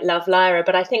might love Lyra,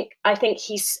 but I think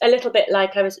he's a little bit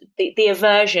like the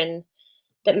aversion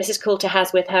that Mrs. Coulter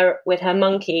has with her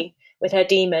monkey, with her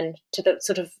demon, to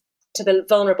the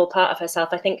vulnerable part of herself.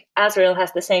 I think Azrael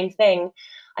has the same thing.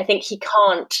 I think he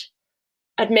can't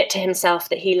admit to himself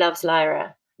that he loves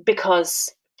Lyra,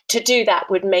 because to do that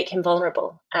would make him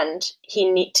vulnerable, and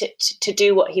he need to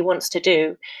do what he wants to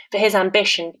do for his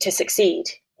ambition to succeed.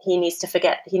 He needs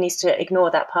to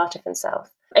ignore that part of himself.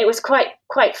 It was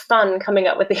quite fun coming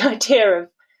up with the idea of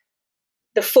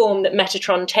the form that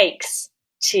Metatron takes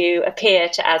to appear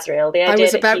to Azrael. The idea I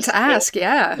was about to ask,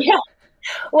 yeah. Yeah.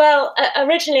 Well,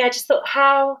 originally I just thought,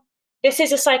 how this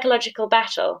is a psychological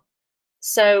battle.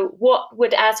 So what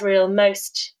would Azrael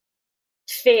most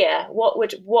fear? What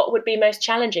would be most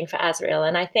challenging for Azrael?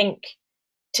 And I think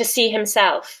to see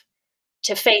himself,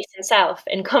 to face himself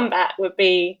in combat would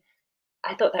be,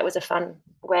 I thought that was a fun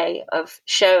way of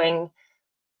showing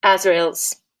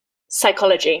Azrael's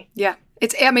psychology. Yeah.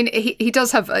 He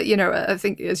does have, I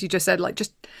think, as you just said, like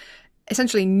just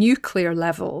essentially nuclear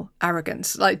level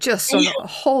arrogance, like just on a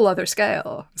whole other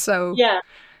scale. So yeah.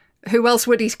 Who else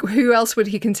would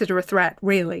he consider a threat,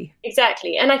 really?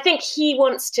 Exactly. And I think he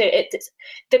wants to,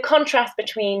 the contrast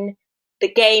between the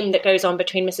game that goes on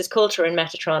between Mrs. Coulter and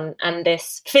Metatron and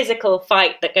this physical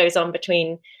fight that goes on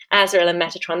between Azrael and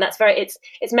Metatron,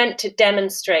 it's meant to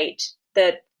demonstrate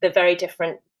the very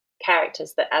different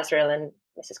characters that Azrael and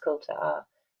Mrs. Coulter are.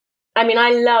 I mean,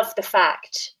 I love the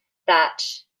fact that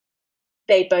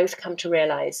they both come to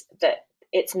realize that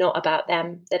it's not about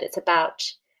them, that it's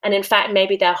about, and in fact,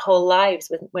 maybe their whole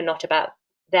lives were not about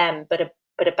them, but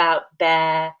about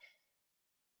them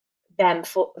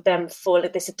for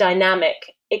this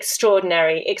dynamic,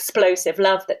 extraordinary, explosive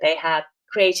love that they had,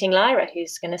 creating Lyra,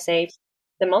 who's going to save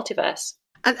the multiverse.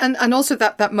 And also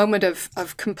that moment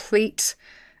of complete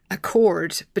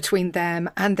accord between them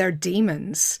and their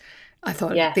demons. I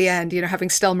thought at the end,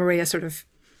 having Stella Maria sort of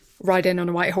ride in on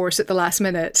a white horse at the last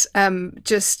minute,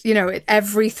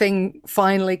 everything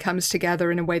finally comes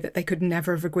together in a way that they could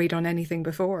never have agreed on anything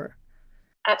before.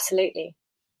 Absolutely.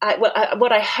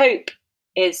 What I hope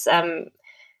is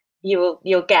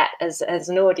you'll get as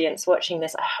an audience watching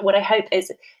this. What I hope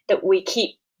is that we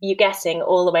keep you guessing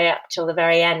all the way up till the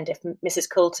very end if Mrs.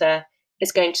 Coulter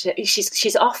is going to,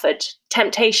 she's offered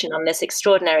temptation on this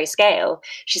extraordinary scale.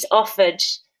 She's offered,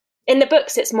 in the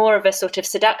books, it's more of a sort of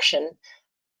seduction,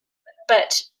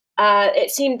 but it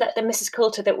seemed that the Mrs.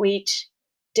 Coulter that we'd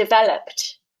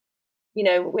developed,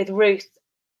 with Ruth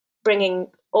bringing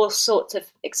all sorts of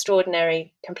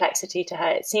extraordinary complexity to her,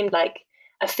 it seemed like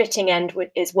a fitting end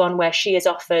is one where she is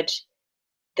offered,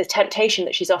 the temptation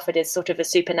that she's offered is sort of a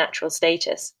supernatural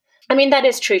status. I mean, that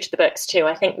is true to the books too.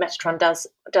 I think Metatron does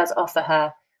offer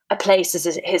her a place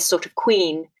as his sort of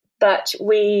queen, but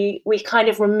we kind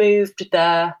of removed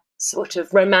the sort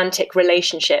of romantic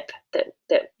relationship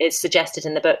that is suggested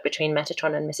in the book between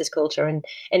Metatron and Mrs. Coulter, and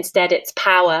instead it's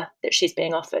power that she's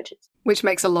being offered. Which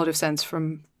makes a lot of sense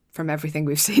from everything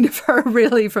we've seen of her,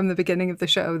 really, from the beginning of the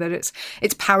show, that it's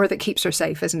power that keeps her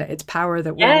safe, isn't it? It's power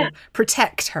that will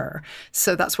protect her.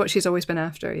 So that's what she's always been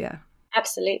after, yeah.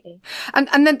 Absolutely.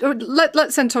 And then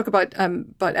let's then talk about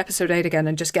episode 8 again,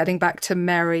 and just getting back to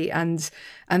Mary and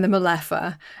the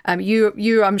Malefa.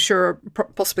 You I'm sure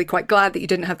possibly quite glad that you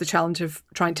didn't have the challenge of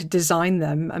trying to design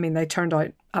them. I mean, they turned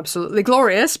out absolutely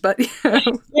glorious, but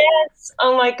Yes.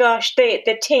 Oh my gosh,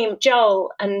 the team,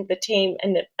 Joel and the team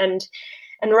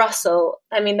and Russell.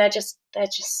 I mean, they're just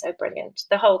so brilliant.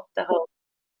 The whole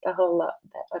lot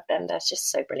of them, that's just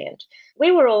so brilliant.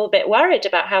 We were all a bit worried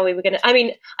about how we were going to, I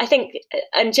mean, I think,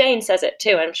 and Jane says it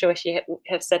too, I'm sure she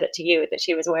have said it to you, that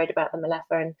she was worried about the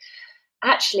Malefa. And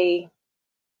actually,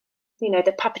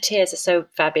 the puppeteers are so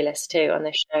fabulous too on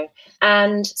this show.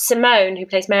 And Simone, who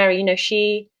plays Mary,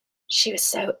 she was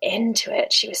so into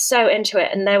it. She was so into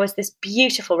it. And there was this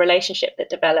beautiful relationship that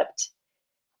developed,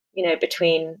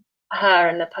 between her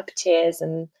and the puppeteers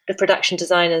and the production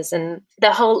designers, and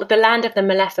the land of the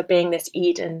Malefa being this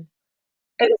Eden.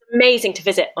 It was amazing to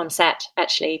visit on set,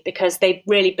 actually, because they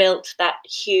really built that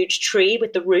huge tree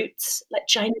with the roots, like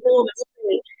ginormous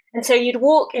tree. And so you'd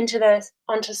walk onto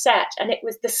set, and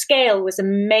the scale was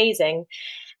amazing.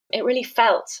 It really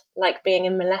felt like being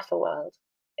in Malefa world.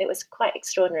 It was quite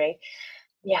extraordinary.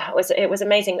 Yeah, it was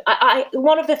amazing.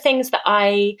 One of the things that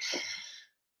I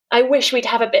wish we'd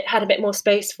had a bit more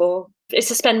space for is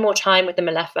to spend more time with the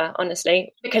Malefa,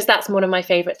 honestly, because that's one of my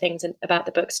favourite things about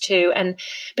the books too. And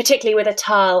particularly with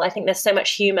Atal, I think there's so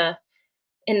much humour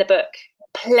in the book,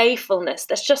 playfulness.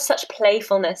 There's just such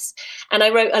playfulness. And I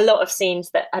wrote a lot of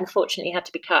scenes that unfortunately had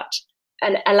to be cut.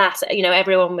 And alas,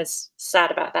 everyone was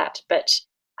sad about that. But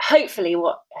hopefully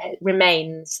what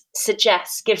remains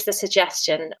gives the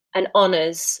suggestion and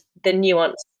honours the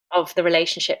nuance of the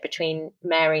relationship between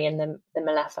Mary and the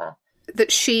Malefa.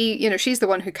 That she's the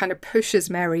one who kind of pushes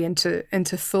Mary into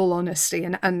full honesty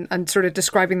and sort of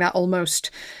describing that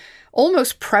almost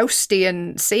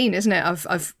Proustian scene, isn't it?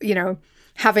 Of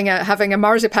having a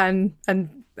marzipan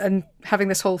and having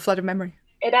this whole flood of memory.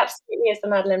 It absolutely is the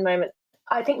Madeleine moment.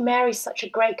 I think Mary's such a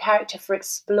great character for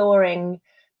exploring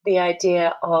the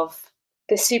idea of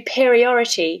the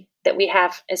superiority that we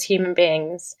have as human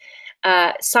beings.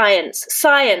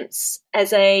 Science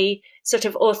as a sort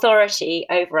of authority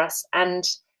over us. And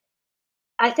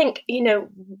I think,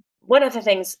 one of the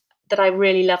things that I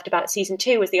really loved about season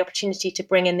 2 was the opportunity to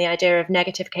bring in the idea of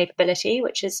negative capability,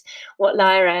 which is what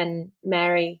Lyra and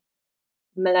Mary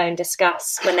Malone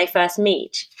discuss when they first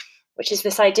meet, which is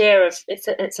this idea of,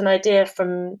 it's an idea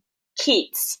from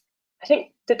Keats. I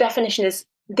think the definition is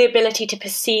the ability to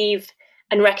perceive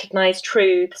and recognize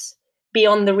truths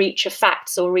beyond the reach of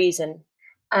facts or reason.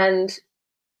 And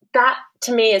that,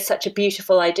 to me, is such a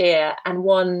beautiful idea, and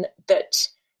one that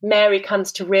Mary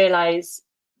comes to realize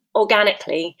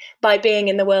organically by being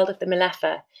in the world of the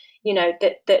Malefa.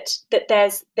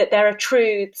 That there are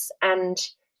truths and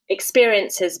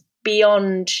experiences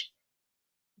beyond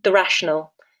the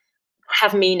rational,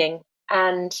 have meaning.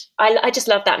 And I just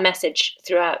love that message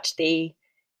throughout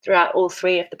all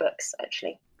 3 of the books,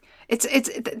 actually.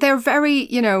 They're very,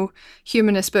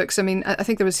 humanist books. I mean, I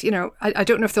think there was, I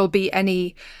don't know if there'll be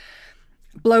any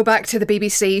blowback to the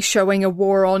BBC showing a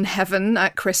war on heaven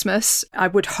at Christmas. I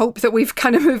would hope that we've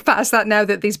kind of moved past that now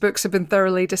that these books have been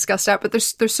thoroughly discussed out. But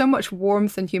there's so much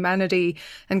warmth and humanity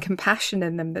and compassion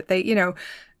in them that they,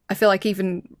 I feel like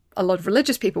even a lot of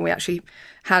religious people, we actually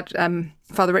had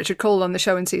Father Richard Cole on the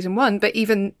show in season 1, but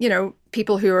even,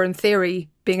 people who are in theory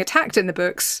being attacked in the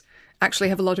books actually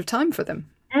have a lot of time for them.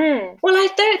 Well, I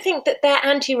don't think that they're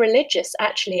anti-religious,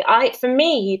 actually. For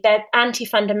me, they're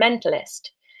anti-fundamentalist.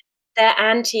 They're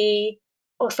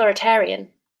anti-authoritarian.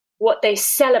 What they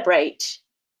celebrate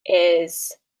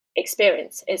is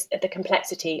experience, is the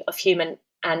complexity of human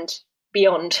and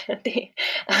beyond the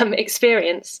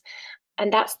experience.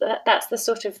 And that's the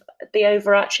sort of the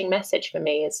overarching message for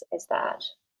me is that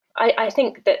I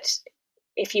think that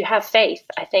if you have faith,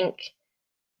 I think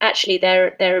actually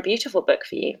they're a beautiful book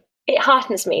for you. It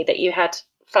heartens me that you had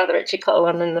Father Richard Cole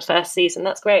on in the first season.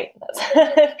 That's great.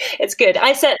 It's good.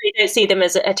 I certainly don't see them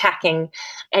as attacking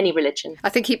any religion. I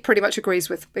think he pretty much agrees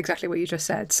with exactly what you just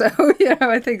said. So,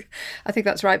 I think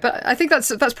that's right. But I think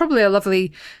that's probably a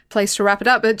lovely place to wrap it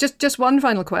up. But just one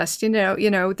final question.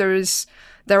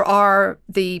 There are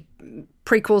the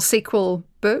prequel sequel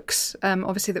books,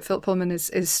 obviously, that Philip Pullman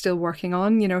is still working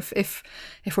on. If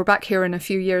we're back here in a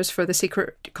few years for The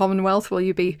Secret Commonwealth, will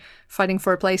you be fighting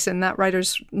for a place in that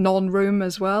writer's non-room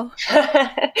as well?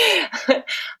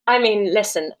 I mean,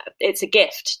 listen, it's a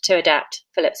gift to adapt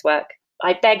Philip's work.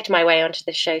 I begged my way onto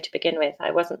this show to begin with.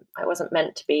 I wasn't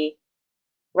meant to be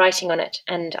writing on it,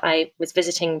 and I was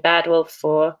visiting Bad Wolf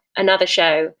for another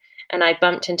show, and I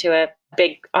bumped into a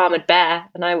big armored bear,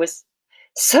 and I was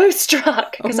so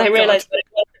struck because I realized what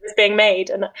it was being made,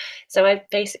 and so I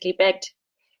basically begged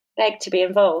to be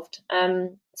involved.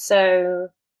 So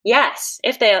yes,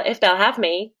 if they'll have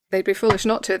me, they'd be foolish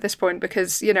not to at this point,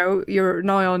 because you're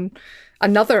now on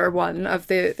another one of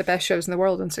the best shows in the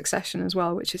world, in Succession as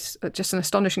well, which is just an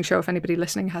astonishing show. If anybody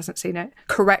listening hasn't seen it,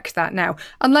 correct that now,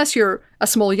 unless you're a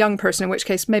small young person, in which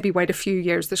case maybe wait a few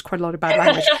years. There's quite a lot of bad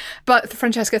language. But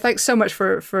Francesca, thanks so much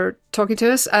for talking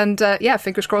to us, and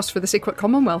fingers crossed for The Secret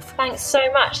Commonwealth. Thanks so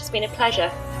much. It's been a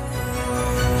pleasure.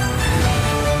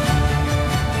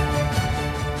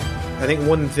 I think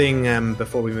one thing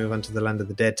before we move on to The Land of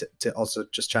the Dead to also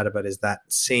just chat about is that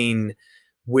scene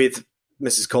with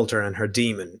Mrs. Coulter and her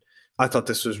demon. I thought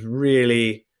this was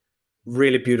really,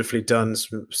 really beautifully done.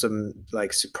 Some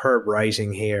like superb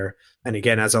writing here, and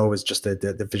again, as always, just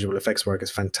the visual effects work is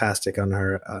fantastic on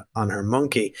her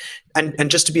monkey,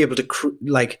 and just to be able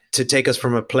to to take us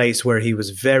from a place where he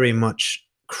was very much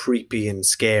creepy and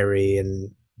scary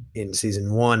and in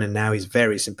season 1, and now he's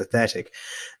very sympathetic.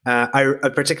 I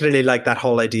particularly like that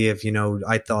whole idea of,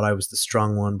 I thought I was the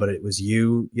strong one, but it was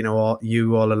you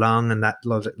all along, and that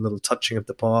little touching of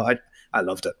the paw. I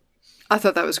loved it. I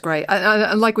thought that was great.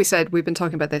 And like we said, we've been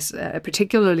talking about this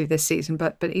particularly this season,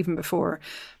 but even before,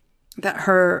 that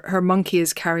her monkey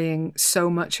is carrying so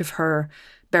much of her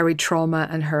buried trauma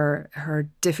and her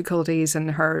difficulties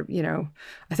and her,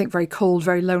 I think very cold,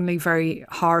 very lonely, very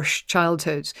harsh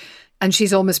childhood. And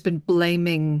she's almost been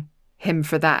blaming him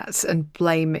for that, and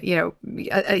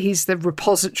he's the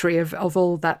repository of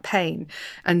all that pain.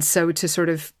 And so to sort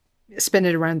of spin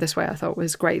it around this way, I thought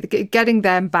was great. Getting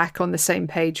them back on the same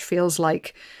page feels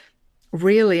like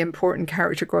really important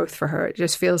character growth for her. It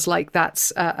just feels like that's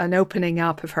an opening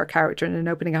up of her character and an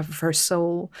opening up of her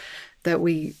soul that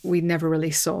we never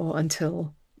really saw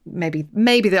until maybe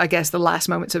I guess the last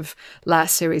moments of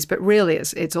last series. But really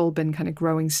it's all been kind of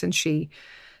growing since she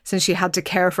had to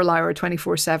care for Lyra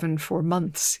 24/7 for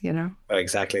months,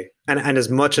 Exactly. And as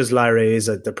much as Lyra is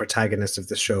the protagonist of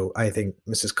the show, I think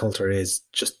Mrs. Coulter is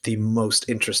just the most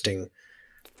interesting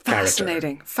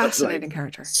Fascinating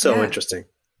character. So interesting.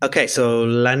 Okay, so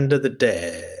Land of the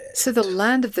Dead. So the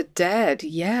Land of the Dead,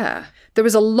 yeah. There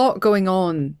was a lot going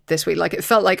on this week. Like, it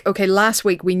felt like, okay, last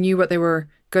week we knew what they were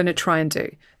going to try and do.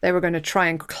 They were going to try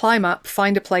and climb up,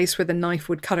 find a place where the knife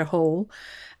would cut a hole,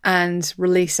 and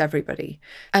release everybody.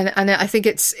 And I think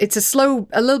it's a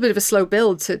little bit of a slow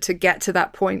build to get to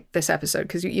that point this episode,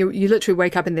 because you literally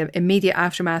wake up in the immediate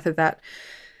aftermath of that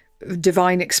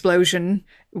divine explosion.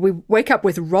 We wake up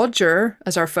with Roger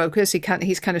as our focus.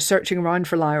 He's kind of searching around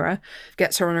for Lyra,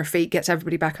 gets her on her feet, gets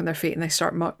everybody back on their feet, and they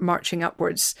start marching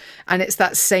upwards. And it's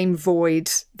that same void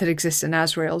that exists in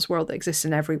Azrael's world that exists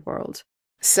in every world.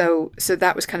 So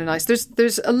that was kind of nice.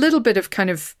 There's a little bit of kind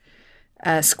of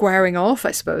squaring off,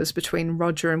 I suppose, between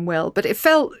Roger and Will, but it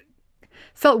felt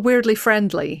weirdly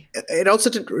friendly. It also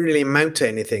didn't really amount to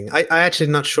anything. I actually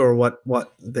not sure what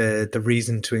the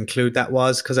reason to include that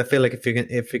was, because I feel like if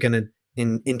you're going to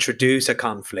introduce a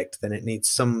conflict, then it needs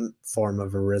some form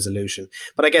of a resolution.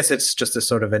 But I guess it's just a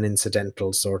sort of an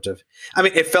incidental sort of. I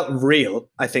mean, it felt real.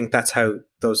 I think that's how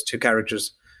those two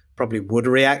characters probably would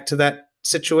react to that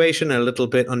situation, a little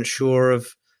bit unsure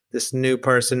of this new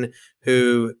person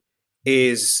who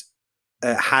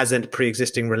has a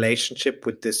pre-existing relationship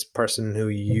with this person who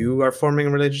you are forming a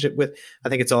relationship with. I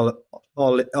think it's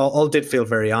all did feel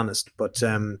very honest, but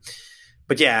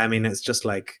yeah, I mean, it's just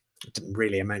like it didn't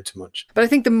really amount to much. But I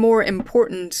think the more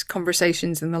important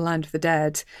conversations in the Land of the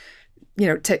Dead,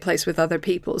 take place with other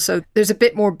people. So there's a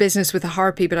bit more business with the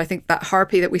Harpy, but I think that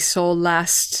Harpy that we saw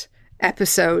last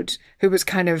episode, who was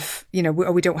kind of,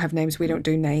 we don't have names, we don't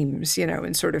do names,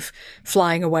 and sort of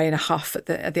flying away in a huff at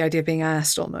the idea of being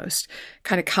asked almost,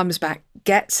 kind of comes back,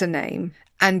 gets a name,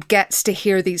 and gets to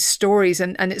hear these stories.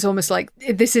 And it's almost like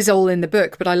this is all in the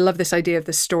book, but I love this idea of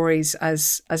the stories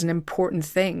as an important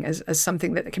thing, as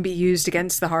something that can be used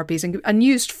against the Harpies and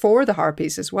used for the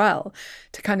Harpies as well,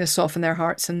 to kind of soften their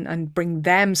hearts and bring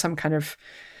them some kind of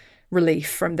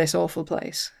relief from this awful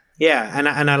place. Yeah,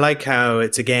 and I like how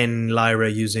it's again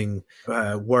Lyra using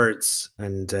words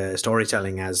and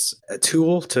storytelling as a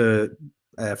tool to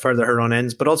further her own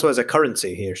ends, but also as a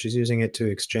currency here. She's using it to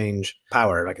exchange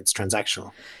power, like it's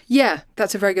transactional. Yeah,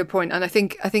 that's a very good point. And I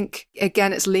think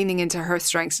again, it's leaning into her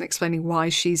strengths and explaining why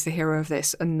she's the hero of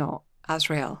this and not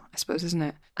Azrael, I suppose, isn't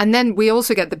it? And then we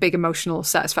also get the big emotional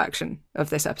satisfaction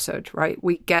of this episode, right?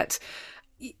 We get,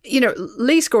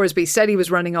 Lee Scoresby said he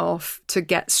was running off to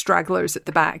get stragglers at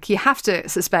the back. You have to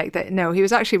suspect that, no, he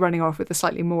was actually running off with a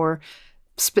slightly more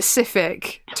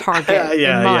specific target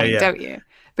in mind, don't you?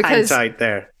 Because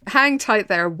hang tight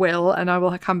there, Will, and I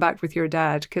will come back with your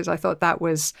dad, because I thought that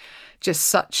was just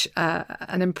such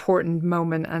an important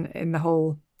moment and in the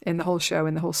whole show,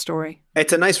 in the whole story.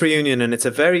 It's a nice reunion, and it's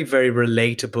a very, very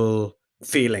relatable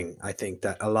feeling. I think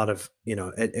that a lot of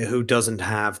who doesn't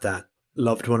have that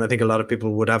loved one. I think a lot of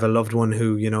people would have a loved one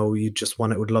who you just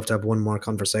would love to have one more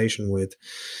conversation with,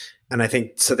 and I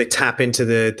think so they tap into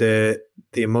the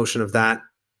emotion of that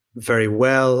very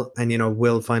well. And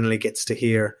Will finally gets to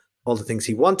hear all the things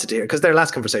he wanted to hear, because their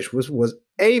last conversation was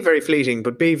A, very fleeting,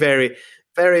 but B, very,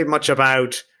 very much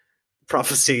about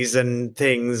prophecies and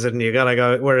things, and you gotta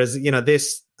go. Whereas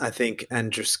this, I think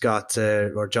Andrew Scott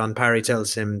or John Parry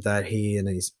tells him that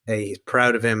he's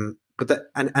proud of him, but that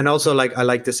and also I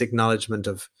like this acknowledgement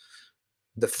of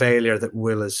the failure that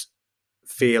Will is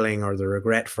feeling, or the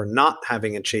regret for not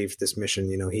having achieved this mission.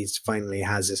 He's finally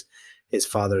has his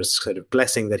father's sort of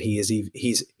blessing that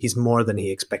he's more than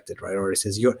he expected, right? Or he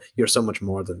says, you're so much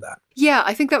more than that. Yeah,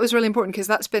 I think that was really important, because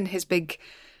that's been his big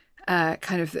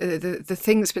kind of the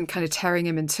thing that's been kind of tearing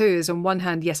him in two. Is on one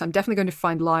hand, yes, I'm definitely going to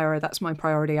find Lyra. That's my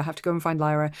priority. I have to go and find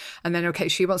Lyra. And then, okay,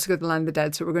 she wants to go to the land of the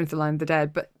dead, so we're going to the land of the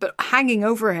dead. But hanging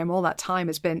over him all that time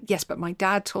has been, yes, but my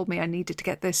dad told me I needed to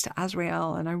get this to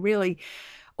Azrael, and I really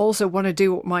also want to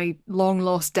do what my long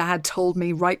lost dad told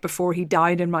me right before he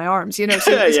died in my arms, so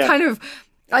it's kind of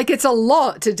like, it's a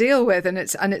lot to deal with, and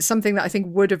it's something that I think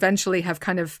would eventually have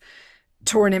kind of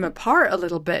torn him apart a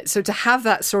little bit. So to have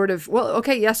that sort of, well,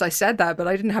 okay, yes, I said that, but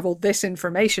I didn't have all this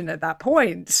information at that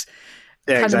point.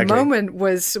 Of moment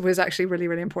was actually really,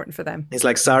 really important for them. He's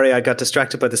like, sorry, I got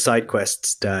distracted by the side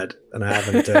quests, Dad, and I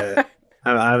haven't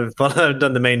I haven't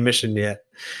done the main mission yet.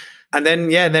 And then,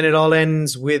 then it all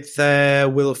ends with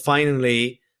Will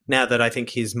finally, now that I think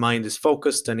his mind is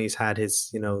focused and he's had his,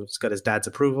 he's got his dad's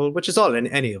approval, which is all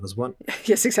any of us want.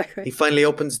 Yes, exactly. He finally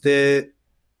opens the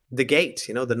gate.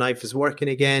 The knife is working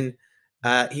again.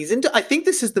 He's into. I think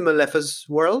this is the Malefa's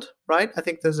world, right? I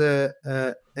think there's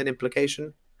an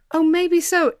implication. Oh, maybe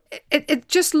so. It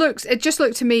just looked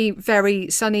to me very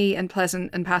sunny and pleasant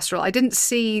and pastoral. I didn't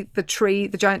see the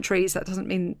giant trees. That doesn't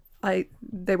mean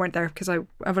they weren't there, because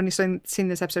I've only seen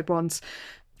this episode once.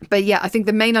 But yeah, I think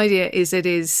the main idea is it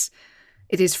is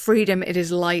freedom, it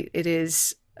is light, it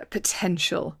is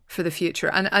potential for the future.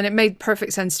 And it made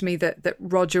perfect sense to me that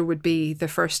Roger would be the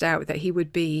first out, that he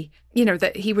would be,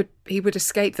 that he would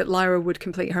escape, that Lyra would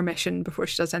complete her mission before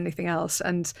she does anything else.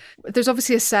 And there's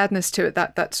obviously a sadness to it,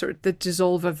 that sort of the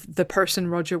dissolve of the person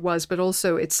Roger was, but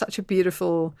also it's such a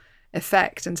beautiful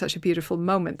effect and such a beautiful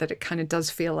moment that it kind of does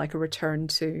feel like a return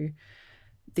to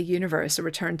the universe, a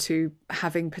return to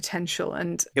having potential.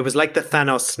 And it was like the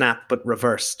Thanos snap, but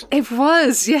reversed. It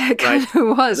was, it kind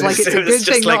of was. Like, it's a good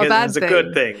thing, not a bad thing. It's a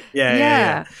good thing.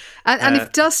 Yeah. And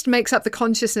if dust makes up the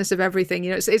consciousness of everything,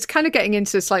 it's kind of getting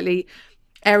into slightly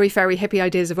airy-fairy hippie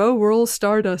ideas of, oh, we're all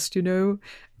stardust,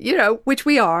 which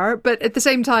we are, but at the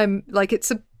same time, like,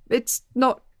 it's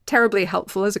not terribly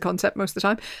helpful as a concept most of the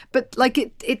time, but like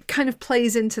it kind of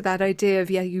plays into that idea of,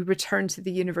 you return to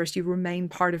the universe, you remain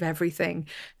part of everything.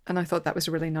 And I thought that was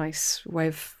a really nice way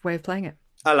of playing it.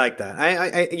 I like that.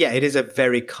 It is a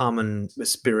very common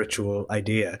spiritual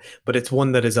idea, but it's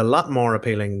one that is a lot more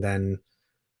appealing than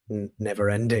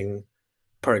never-ending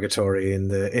purgatory in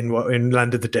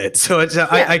Land of the Dead. So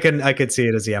I could see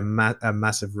it as a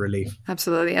massive relief.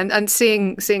 Absolutely. And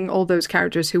seeing all those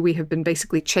characters who we have been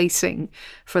basically chasing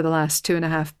for the last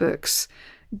 2.5 books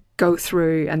go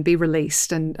through and be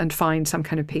released and find some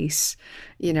kind of peace.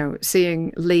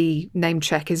 Seeing Lee name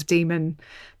check his demon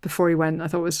before he went, I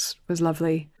thought was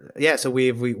lovely. Yeah, so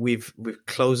we've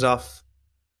closed off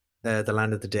the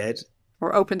Land of the Dead.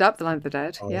 Or opened up the Land of the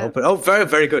Dead. Very,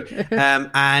 very good.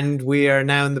 And we are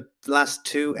now in the last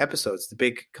 2 episodes. The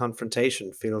big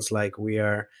confrontation feels like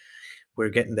we're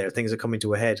getting there. Things are coming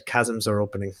to a head. Chasms are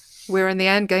opening. We're in the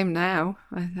end game now.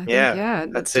 I think,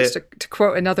 that's just it. To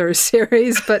quote another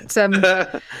series, but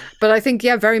I think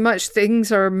very much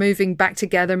things are moving back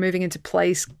together, moving into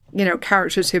place. You know,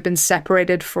 characters who've been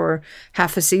separated for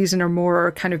half a season or more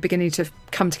are kind of beginning to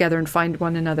come together and find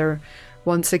one another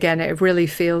once again. It really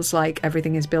feels like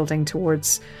everything is building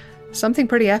towards something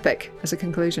pretty epic as a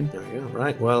conclusion. There we go.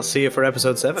 Right. Well, see you for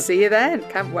episode 7. See you then.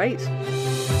 Can't wait.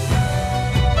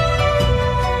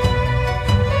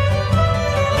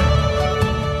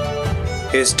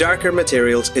 His Darker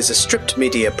Materials is a Stripped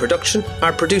Media production.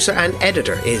 Our producer and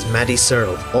editor is Maddie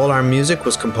Searle. All our music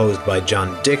was composed by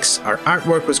John Dix. Our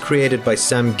artwork was created by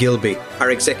Sam Gilby.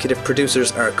 Our executive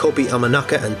producers are Kobe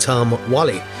Amanaka and Tom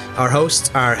Wally. Our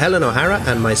hosts are Helen O'Hara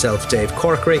and myself, Dave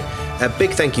Corkery. A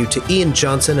big thank you to Ian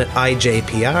Johnson at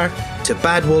IJPR, to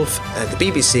Bad Wolf at the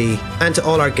BBC, and to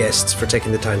all our guests for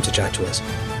taking the time to chat to us.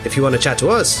 If you want to chat to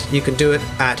us, you can do it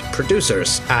at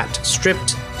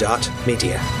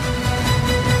producers@stripped.media.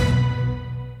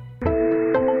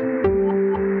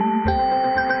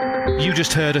 You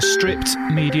just heard a Stripped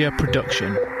Media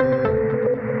production.